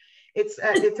ever. It's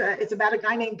about a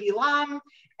guy named Bilam,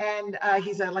 and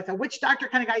he's like a witch doctor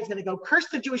kind of guy. He's going to go curse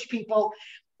the Jewish people.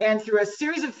 And through a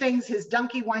series of things, his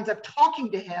donkey winds up talking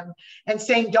to him and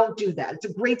saying, don't do that. It's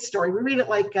a great story. We read it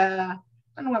like, I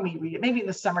don't know when we read it, maybe in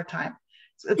the summertime.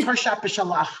 It's Parshat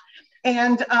B'Shalach.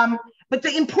 And but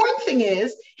the important thing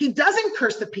is he doesn't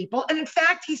curse the people. And in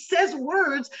fact, he says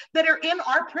words that are in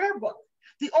our prayer book.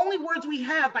 The only words we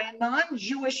have by a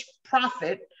non-Jewish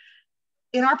prophet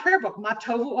in our prayer book, Ma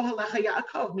tovu ohalecha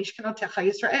Yaakov, Mishkanotecha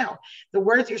Yisrael. The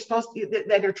words you're supposed to,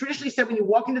 that are traditionally said when you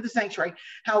walk into the sanctuary,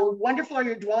 how wonderful are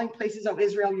your dwelling places, O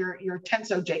Israel, your tents,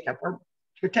 O Jacob, or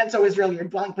your tents, O Israel, your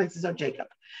dwelling places, O Jacob.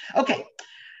 Okay.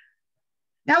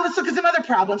 Now let's look at some other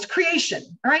problems. Creation,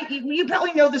 all right? You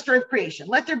probably know the story of creation.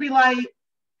 Let there be light.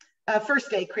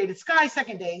 First day, created sky.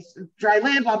 Second day, dry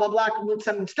land, blah, blah, blah.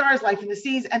 Sun and stars, life in the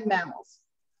seas, and mammals.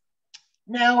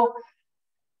 Now,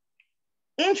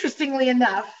 interestingly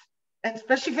enough, and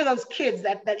especially for those kids,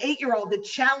 that 8-year-old that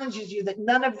challenges you that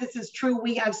none of this is true,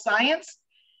 we have science,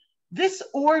 this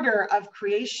order of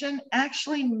creation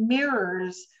actually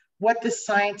mirrors what the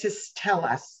scientists tell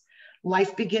us.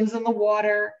 Life begins in the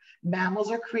water. Mammals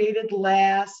are created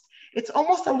last. It's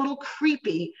almost a little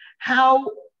creepy how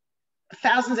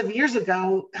thousands of years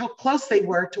ago, how close they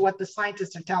were to what the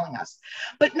scientists are telling us.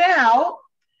 But now,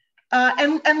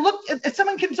 and look,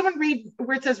 can someone read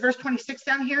where it says verse 26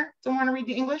 down here? Someone want to read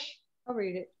the English? I'll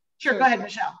read it. Sure, go ahead,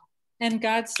 Michelle. And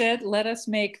God said, let us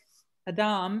make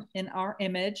Adam in our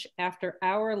image after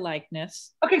our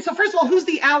likeness. Okay, so first of all, who's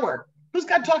the our? Who's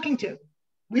God talking to?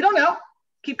 We don't know.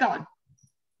 Keep going.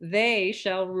 They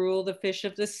shall rule the fish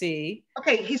of the sea.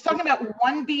 Okay, he's talking about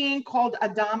one being called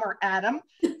Adam or Adam.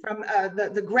 From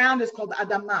the ground is called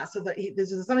Adamah. So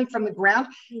this is something from the ground.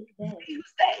 Who's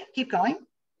they? Keep going.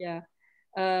 Yeah.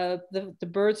 The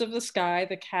birds of the sky,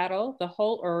 the cattle, the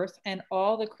whole earth, and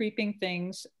all the creeping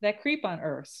things that creep on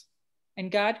earth.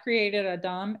 And God created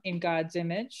Adam in God's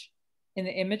image. In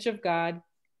the image of God,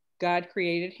 God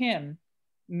created him.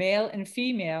 Male and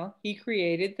female, he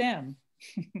created them.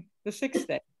 The sixth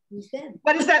day.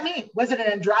 What does that mean? Was it an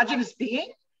androgynous being?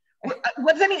 What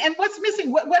does that mean? And what's missing?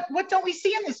 What don't we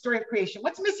see in this story of creation?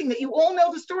 What's missing that you all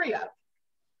know the story of?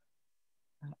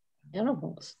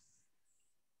 Animals.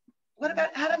 What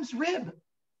about Adam's rib?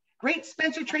 Great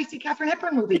Spencer Tracy, Katharine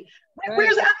Hepburn movie.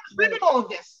 Where's Adam's rib in all of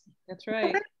this? That's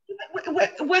right.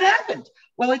 What happened?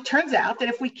 Well, it turns out that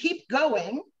if we keep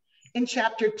going in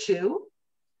chapter 2,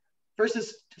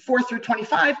 verses 4 through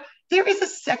 25, there is a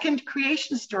second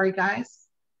creation story, guys.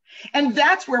 And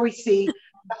that's where we see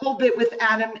the whole bit with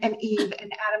Adam and Eve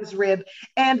and Adam's rib.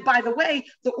 And by the way,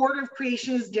 the order of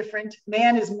creation is different.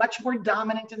 Man is much more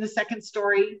dominant in the second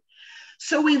story.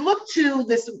 So we look to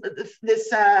this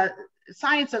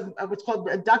science of what's called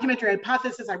a documentary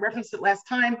hypothesis. I referenced it last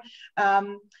time.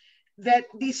 That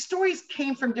these stories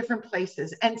came from different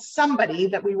places, and somebody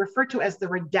that we refer to as the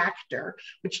redactor,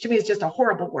 which to me is just a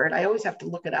horrible word. I always have to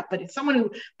look it up, but it's someone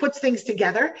who puts things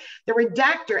together. The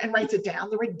redactor, and writes it down.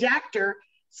 The redactor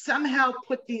somehow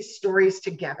put these stories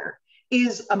together,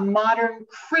 is a modern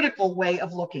critical way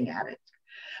of looking at it.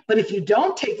 But if you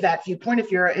don't take that viewpoint,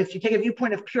 if you take a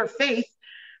viewpoint of pure faith,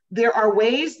 there are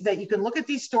ways that you can look at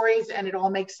these stories and it all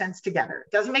makes sense together.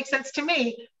 It doesn't make sense to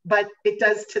me, but it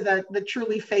does to the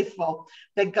truly faithful,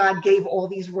 that God gave all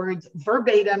these words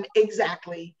verbatim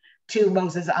exactly to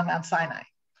Moses on Mount Sinai.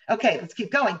 Okay, let's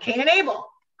keep going. Cain and Abel,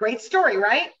 great story,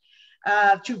 right?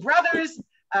 Two brothers,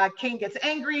 Cain gets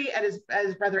angry at his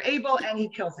brother Abel and he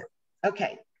kills him.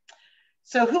 Okay,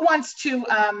 so who wants to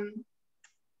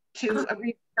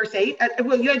read verse 8?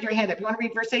 Well, you had your hand up. You want to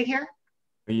read verse 8 here?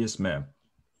 Yes, ma'am.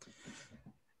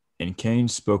 And Cain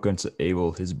spoke unto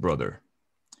Abel his brother.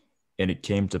 And it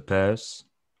came to pass,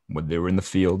 when they were in the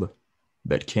field,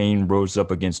 that Cain rose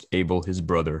up against Abel his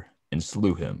brother and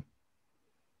slew him.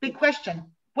 Big question.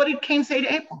 What did Cain say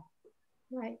to Abel?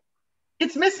 Right.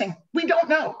 It's missing. We don't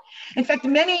know. In fact,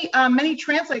 many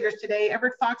translators today,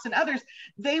 Everett Fox and others,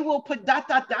 they will put ...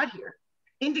 here,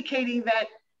 indicating that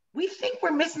we think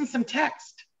we're missing some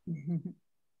text,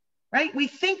 right? We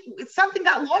think something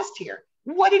got lost here.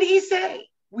 What did he say?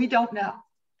 We don't know.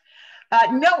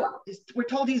 Noah, we're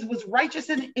told he was righteous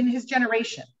in his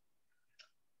generation.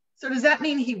 So does that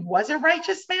mean he was a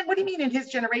righteous man? What do you mean in his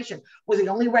generation? Was he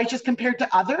only righteous compared to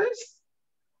others?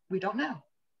 We don't know.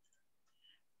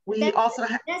 That's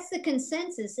the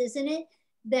consensus, isn't it?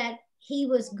 That he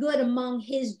was good among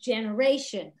his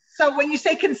generation. So when you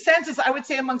say consensus, I would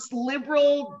say amongst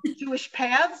liberal Jewish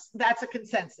paths, that's a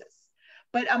consensus.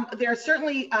 But there are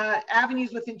certainly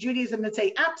avenues within Judaism that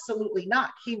say absolutely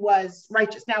not. He was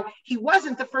righteous. Now, he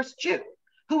wasn't the first Jew.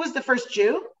 Who was the first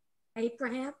Jew?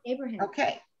 Abraham.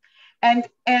 Okay. And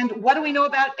what do we know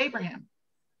about Abraham?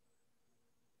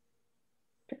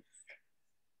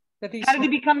 How did he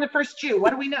become the first Jew? What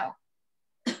do we know?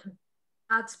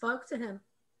 God spoke to him.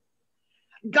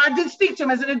 God did speak to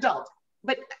him as an adult.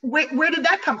 But where did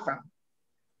that come from?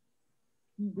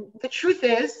 The truth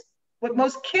is, what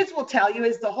most kids will tell you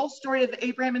is the whole story of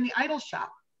Abraham in the idol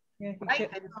shop. Yeah,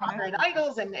 right? And his father had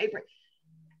idols and Abraham.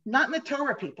 Not in the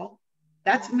Torah, people.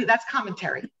 That's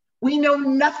commentary. We know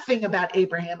nothing about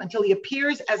Abraham until he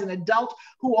appears as an adult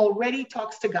who already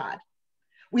talks to God.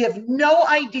 We have no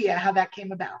idea how that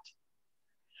came about.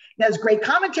 There's great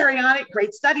commentary on it,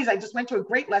 great studies. I just went to a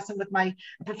great lesson with my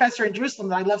professor in Jerusalem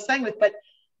that I love studying with, but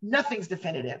nothing's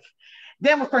definitive.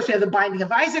 Then, of course, we have the binding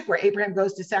of Isaac, where Abraham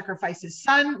goes to sacrifice his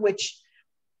son, which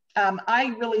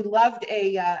I really loved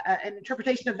an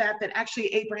interpretation of that actually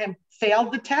Abraham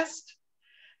failed the test,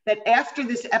 that after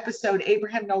this episode,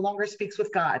 Abraham no longer speaks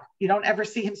with God. You don't ever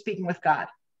see him speaking with God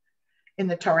in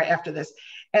the Torah after this.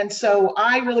 And so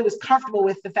I really was comfortable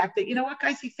with the fact that, you know what,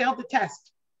 guys, he failed the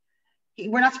test.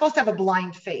 We're not supposed to have a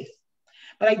blind faith.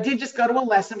 But I did just go to a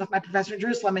lesson with my professor in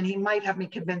Jerusalem, and he might have me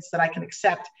convinced that I can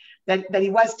accept that he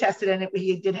was tested and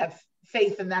he did have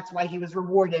faith, and that's why he was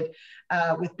rewarded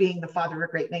with being the father of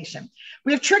a great nation.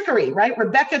 We have trickery, right?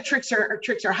 Rebecca tricks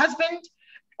her husband,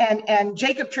 and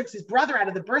Jacob tricks his brother out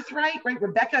of the birthright, right?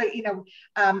 Rebecca,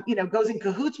 goes in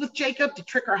cahoots with Jacob to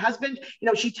trick her husband.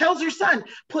 She tells her son,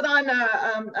 put on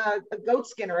a goat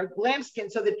skin or a lamb skin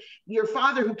so that your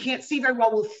father, who can't see very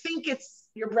well, will think it's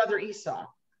your brother Esau.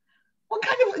 What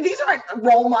kind of, these aren't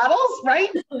role models, right?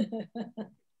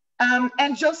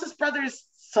 And Joseph's brothers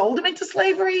sold him into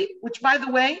slavery, which, by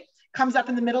the way, comes up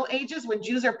in the Middle Ages when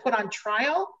Jews are put on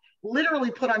trial,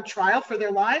 literally put on trial for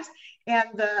their lives. And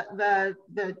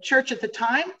the church at the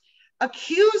time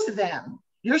accused them.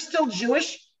 You're still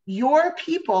Jewish. Your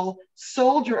people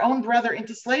sold your own brother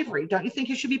into slavery. Don't you think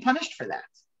you should be punished for that?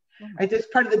 Right? That's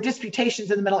part of the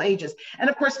disputations in the Middle Ages. And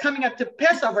of course, coming up to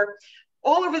Passover,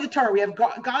 all over the Torah, we have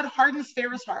God hardens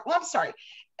Pharaoh's heart. Well, I'm sorry.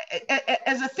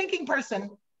 As a thinking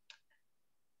person,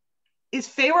 is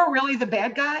Pharaoh really the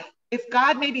bad guy? If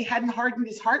God maybe hadn't hardened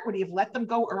his heart, would he have let them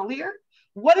go earlier?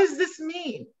 What does this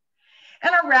mean?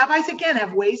 And our rabbis, again,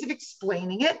 have ways of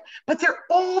explaining it, but there are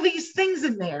all these things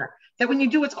in there that when you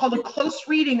do what's called a close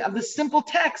reading of the simple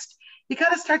text, you got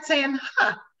to start saying,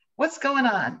 what's going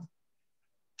on?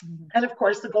 And of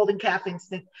course, the golden calf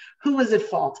instinct. Who was at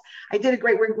fault? I did a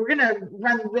great, we're going to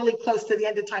run really close to the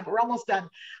end of time, but we're almost done.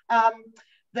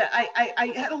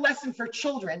 I had a lesson for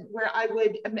children where I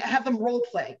would have them role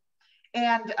play.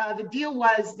 And the deal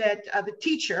was that the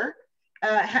teacher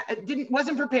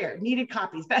wasn't prepared, needed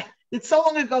copies. But it's so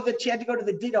long ago that she had to go to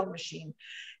the Ditto machine.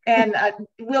 And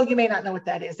Will, you may not know what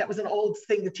that is. That was an old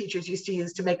thing the teachers used to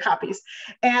use to make copies.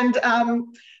 And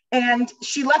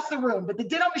she left the room, but the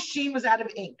ditto machine was out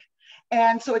of ink.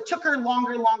 And so it took her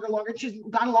longer. She's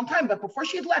gone a long time, but before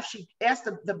she had left, she asked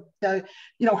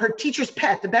her teacher's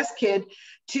pet, the best kid,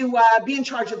 to be in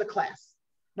charge of the class,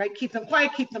 right? Keep them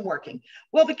quiet, keep them working.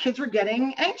 Well, the kids were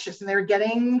getting anxious and they were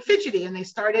getting fidgety and they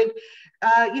started,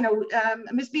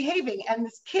 misbehaving. And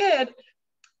this kid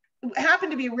happened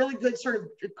to be a really good sort of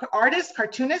artist,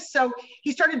 cartoonist. So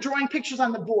he started drawing pictures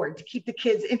on the board to keep the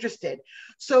kids interested.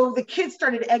 So the kids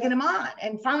started egging him on.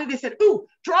 And finally they said, ooh,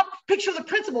 draw a picture of the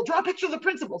principal, draw a picture of the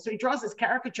principal. So he draws this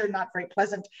caricature, not very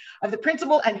pleasant, of the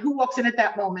principal. And who walks in at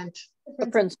that moment? The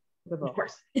principal. Of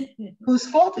course. Whose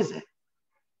fault is it?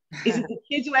 Is it the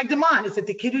kids who egged him on? Is it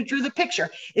the kid who drew the picture?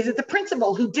 Is it the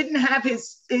principal who didn't have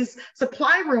his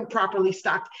supply room properly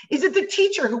stocked? Is it the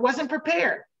teacher who wasn't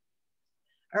prepared?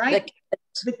 All right.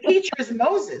 The teacher is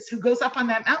Moses, who goes up on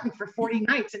that mountain for 40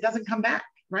 nights and doesn't come back,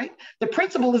 right? The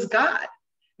principal is God.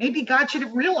 Maybe God should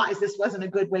have realized this wasn't a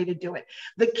good way to do it.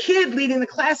 The kid leading the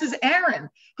class is Aaron,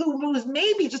 who was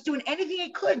maybe just doing anything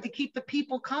he could to keep the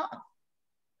people calm,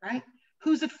 right?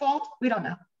 Who's at fault? We don't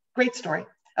know. Great story.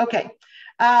 Okay.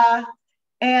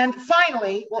 And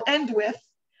finally, we'll end with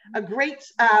a great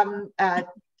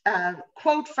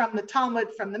quote from the Talmud,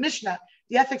 from the Mishnah,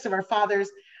 the Ethics of Our Fathers.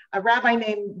 A rabbi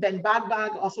named Ben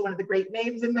Bagbag, also one of the great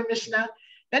names in the Mishnah.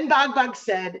 Ben Bagbag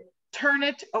said, turn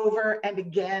it over and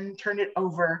again, turn it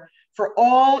over, for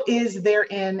all is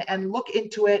therein, and look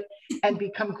into it and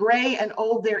become gray and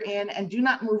old therein, and do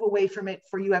not move away from it,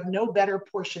 for you have no better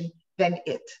portion than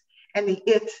it. And the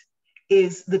it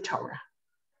is the Torah.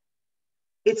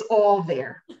 It's all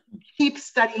there. Keep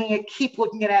studying it, keep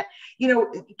looking at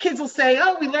it. Kids will say,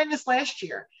 oh, we learned this last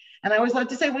year. And I always love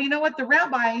to say, well, you know what? The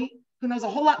rabbi, who knows a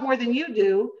whole lot more than you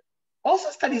do,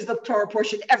 also studies the Torah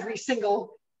portion every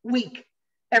single week,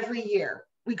 every year.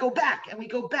 We go back and we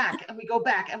go back and we go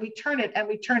back and we turn it and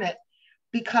we turn it,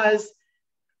 because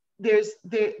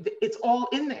it's all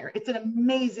in there. It's an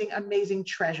amazing, amazing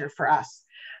treasure for us.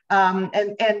 And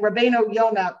Rabbeinu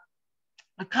Yonah,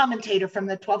 a commentator from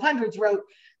the 1200s, wrote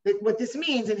that what this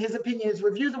means, in his opinion, is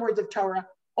review the words of Torah,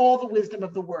 all the wisdom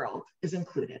of the world is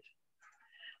included.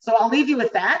 So I'll leave you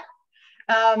with that.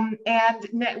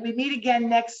 We meet again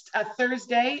next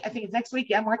Thursday. I think it's next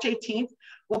week, March 18th.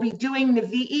 We'll be doing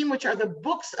Nevi'im, which are the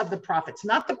books of the prophets,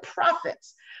 not the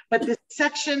prophets, but this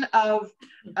section of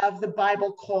the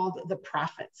Bible called the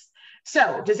prophets.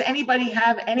 So does anybody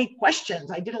have any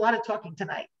questions? I did a lot of talking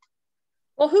tonight.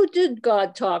 Well, who did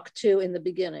God talk to in the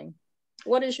beginning?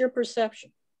 What is your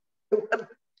perception?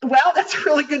 Well, that's a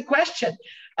really good question.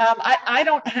 I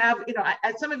don't have,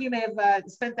 some of you may have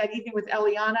spent that evening with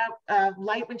Eliana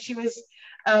Light when she was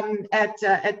at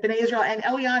B'nai Israel. And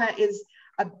Eliana is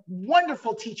a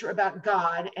wonderful teacher about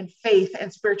God and faith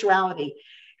and spirituality.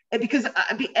 And because,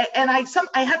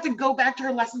 I have to go back to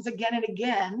her lessons again and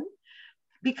again,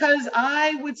 because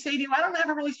I would say to you, I don't have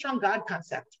a really strong God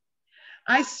concept.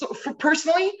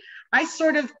 Personally, I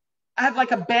sort of have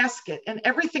like a basket, and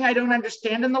everything I don't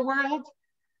understand in the world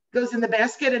goes in the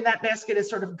basket, and that basket is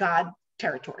sort of God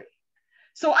territory.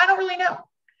 So I don't really know.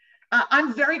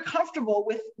 I'm very comfortable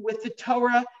with the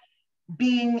Torah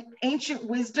being ancient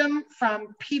wisdom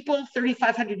from people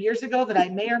 3,500 years ago that I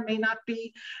may or may not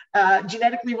be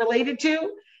genetically related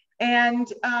to, and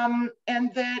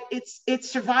that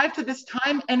it's survived to this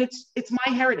time, and it's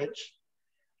my heritage.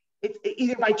 It's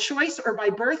either by choice or by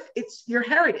birth. It's your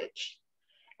heritage,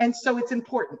 and so it's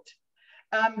important.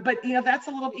 But that's a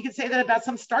little, you could say that about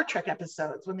some Star Trek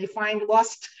episodes when they find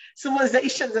lost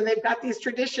civilizations and they've got these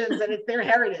traditions and it's their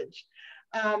heritage.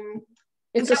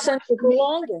 It's a sense of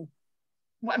belonging.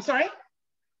 I'm sorry?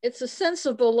 It's a sense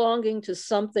of belonging to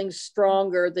something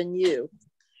stronger than you.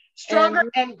 Stronger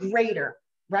and greater,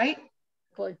 right?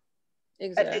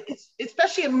 Exactly.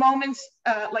 Especially in moments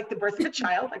like the birth of a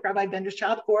child, like Rabbi Bender's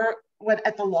child, or when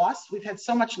at the loss. We've had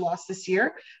so much loss this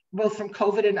year, both from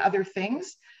COVID and other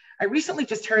things. I recently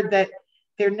just heard that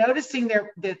they're noticing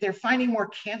that they're finding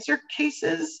more cancer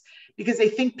cases because they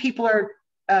think people are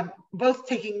both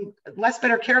taking less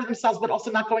better care of themselves, but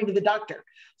also not going to the doctor.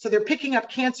 So they're picking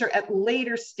up cancer at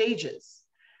later stages,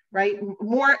 right?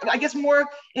 More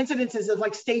incidences of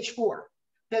like stage 4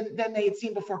 than they had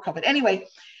seen before COVID. Anyway,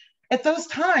 at those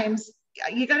times,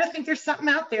 you got to think there's something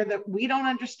out there that we don't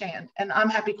understand. And I'm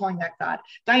happy calling that God.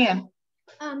 Diane.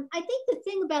 I think the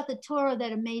thing about the Torah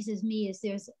that amazes me is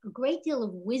there's a great deal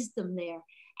of wisdom there.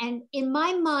 And in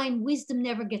my mind, wisdom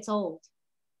never gets old.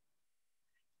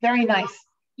 Very nice.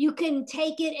 You can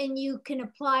take it and you can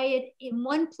apply it in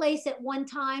one place at one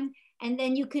time, and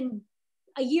then you can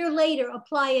a year later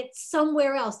apply it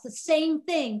somewhere else, the same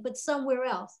thing, but somewhere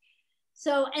else.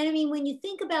 So, and I mean, when you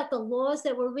think about the laws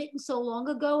that were written so long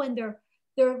ago, and they're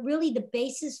really the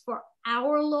basis for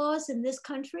our laws in this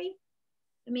country,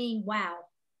 I mean, wow.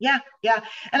 Yeah, yeah.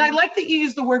 And I like that you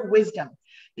use the word wisdom,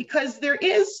 because there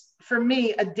is, for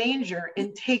me, a danger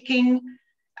in taking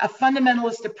a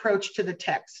fundamentalist approach to the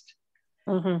text.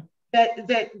 Mm-hmm. And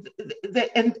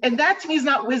that to me is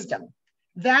not wisdom.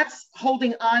 That's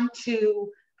holding on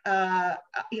to a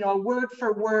word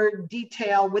for word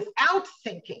detail without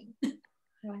thinking.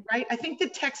 Right? I think the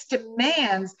text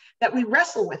demands that we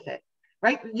wrestle with it.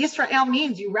 Right? Yisrael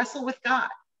means you wrestle with God.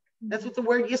 That's what the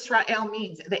word Yisrael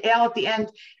means. The El at the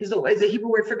end is a Hebrew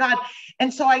word for God.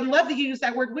 And so I love that you use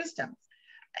that word wisdom.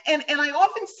 And I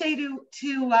often say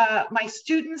to my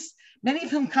students, many of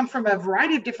whom come from a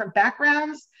variety of different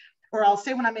backgrounds, or I'll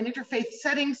say when I'm in interfaith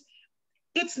settings,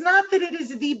 it's not that it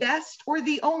is the best or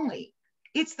the only.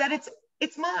 It's that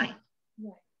it's mine.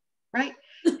 Right?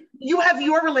 You have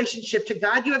your relationship to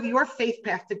God. You have your faith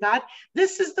path to God.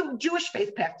 This is the Jewish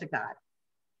faith path to God.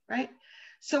 Right?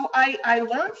 So I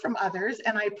learn from others,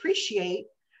 and I appreciate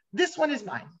this one is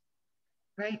mine,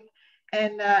 right?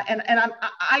 And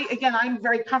I'm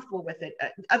very comfortable with it.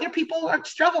 Other people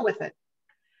struggle with it.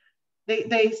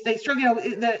 They struggle.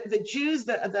 You know, the Jews,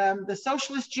 the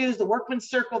socialist Jews, the workman's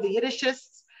circle, the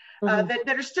Yiddishists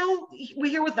that are still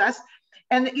here with us,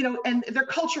 and and they're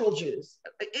cultural Jews.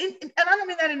 And I don't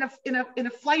mean that in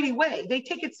a flighty way. They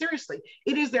take it seriously.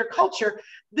 It is their culture.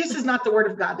 This is not the word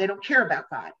of God. They don't care about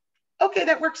God. Okay,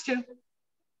 that works too,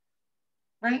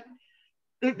 right?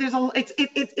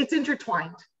 It's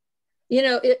intertwined. You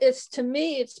know, it's to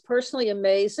me, it's personally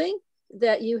amazing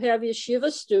that you have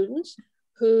yeshiva students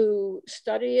who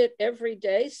study it every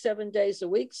day, 7 days a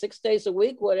week, 6 days a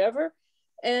week, whatever.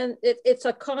 And it's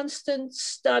a constant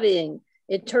studying,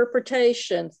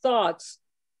 interpretation, thoughts,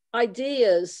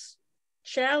 ideas,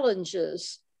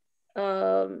 challenges.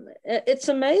 It's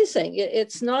amazing.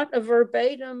 It's not a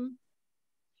verbatim.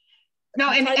 No,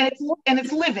 and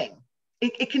it's living.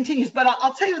 It continues. But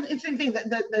I'll tell you an interesting thing,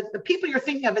 that the people you're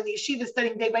thinking of in the yeshiva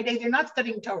studying day by day, they're not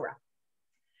studying Torah.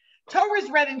 Torah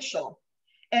is read in shul.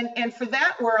 And for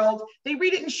that world, they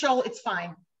read it in shul, it's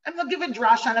fine. And they'll give a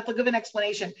drash on it, they'll give an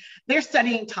explanation. They're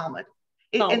studying Talmud.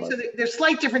 And so there's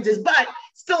slight differences, but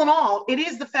still in all, it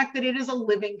is the fact that it is a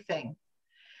living thing.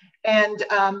 And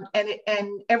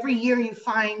every year you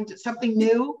find something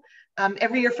new.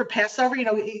 Every year for Passover,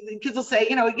 the kids will say,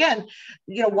 again,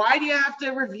 why do you have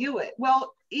to review it?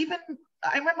 Well, even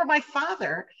I remember my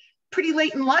father pretty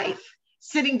late in life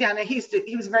sitting down, and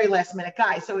he was a very last minute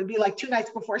guy. So it'd be like 2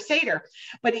 nights before Seder,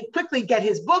 but he'd quickly get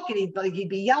his book, and he'd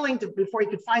be yelling before he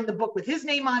could find the book with his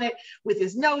name on it, with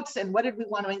his notes, and what did we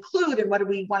want to include, and what do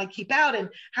we want to keep out, and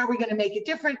how are we going to make it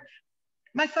different?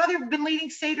 My father had been leading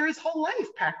Seder his whole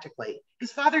life, practically.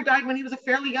 His father died when he was a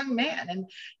fairly young man. And,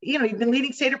 he'd been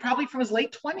leading Seder probably from his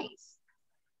late 20s.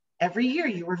 Every year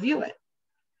you review it,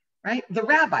 right? The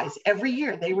rabbis, every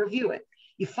year they review it.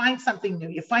 You find something new.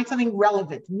 You find something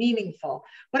relevant, meaningful,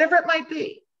 whatever it might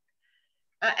be.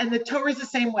 And the Torah is the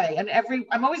same way. And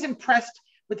I'm always impressed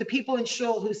with the people in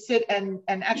shul who sit and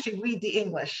actually read the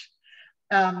English,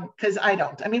 because I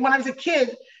don't. I mean, when I was a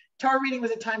kid, Torah reading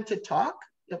was a time to talk.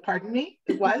 Pardon me,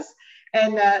 it was.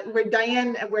 And where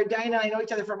Diane and I know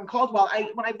each other from Caldwell,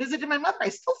 when I visited my mother, I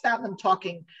still found them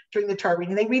talking during the Torah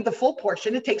reading. They read the full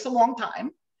portion. It takes a long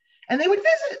time, and they would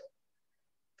visit.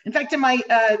 In fact, in my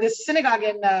this synagogue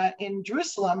in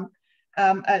Jerusalem,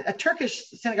 a Turkish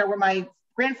synagogue where my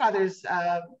grandfather's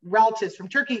relatives from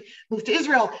Turkey moved to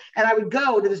Israel, and I would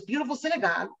go to this beautiful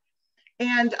synagogue,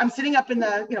 and I'm sitting up in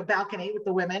the balcony with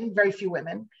the women, very few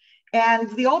women. And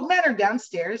the old men are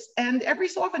downstairs, and every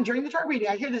so often during the Torah reading,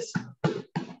 I hear this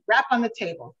rap on the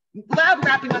table, loud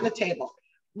rapping on the table.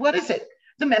 What is it?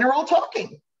 The men are all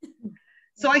talking.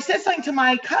 So I said something to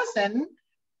my cousin,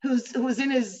 who was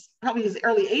in probably his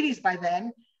early 80s by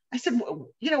then. I said,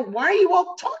 why are you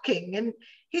all talking? And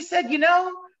he said,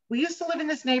 we used to live in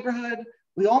this neighborhood.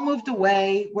 We all moved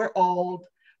away. We're old.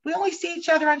 We only see each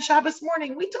other on Shabbos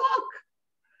morning. We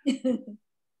talk.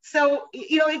 So,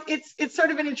 it's sort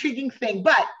of an intriguing thing.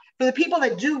 But for the people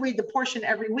that do read the portion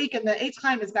every week, and the Eitz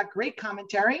Chaim has got great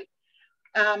commentary.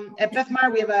 At Beth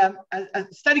Mar, we have a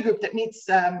study group that meets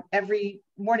every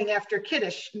morning after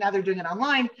Kiddush. Now they're doing it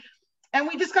online. And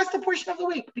we discuss the portion of the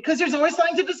week, because there's always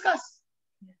something to discuss.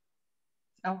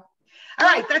 So, all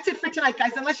right, that's it for tonight,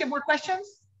 guys. Unless you have more questions.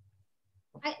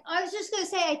 I was just going to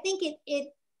say, I think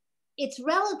it's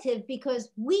relative, because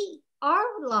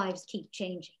our lives keep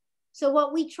changing. So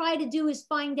what we try to do is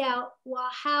find out, well,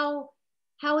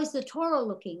 how is the Torah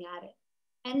looking at it?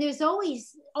 And there's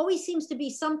always seems to be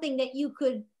something that you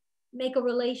could make a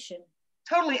relation.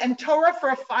 Totally. And Torah for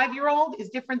a 5-year-old is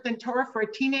different than Torah for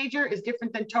a teenager, is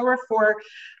different than Torah for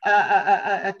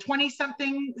a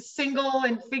 20-something single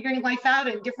and figuring life out,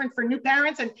 and different for new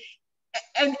parents. And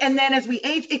then as we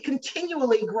age, it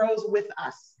continually grows with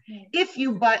us if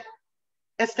you but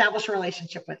establish a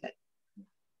relationship with it.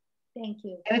 Thank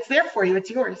you. And it's there for you. It's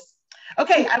yours.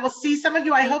 Okay, I will see some of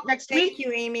you, I hope, next week. Thank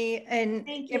you, Amy. And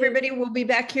Thank you. everybody will be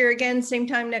back here again, same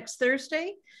time next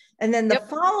Thursday. And then the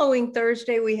following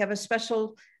Thursday, we have a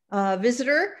special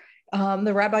visitor.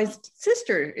 The rabbi's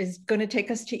sister is going to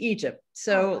take us to Egypt.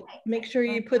 So make sure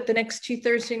you put the next 2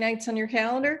 Thursday nights on your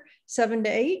calendar, 7 to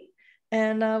 8.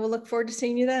 And we'll look forward to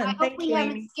seeing you then. I hope we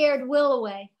haven't scared Will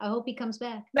away. I hope he comes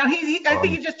back. No, I think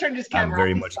he just turned his camera I'm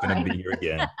very off. much going to be here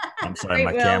again. I'm sorry,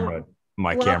 Great, my camera.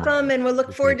 Welcome, and we'll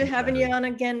look forward to having you on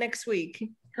again next week.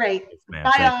 Great. Yes, ma'am.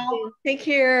 Bye, Thank all. Take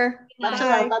care.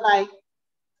 Bye. Bye-bye.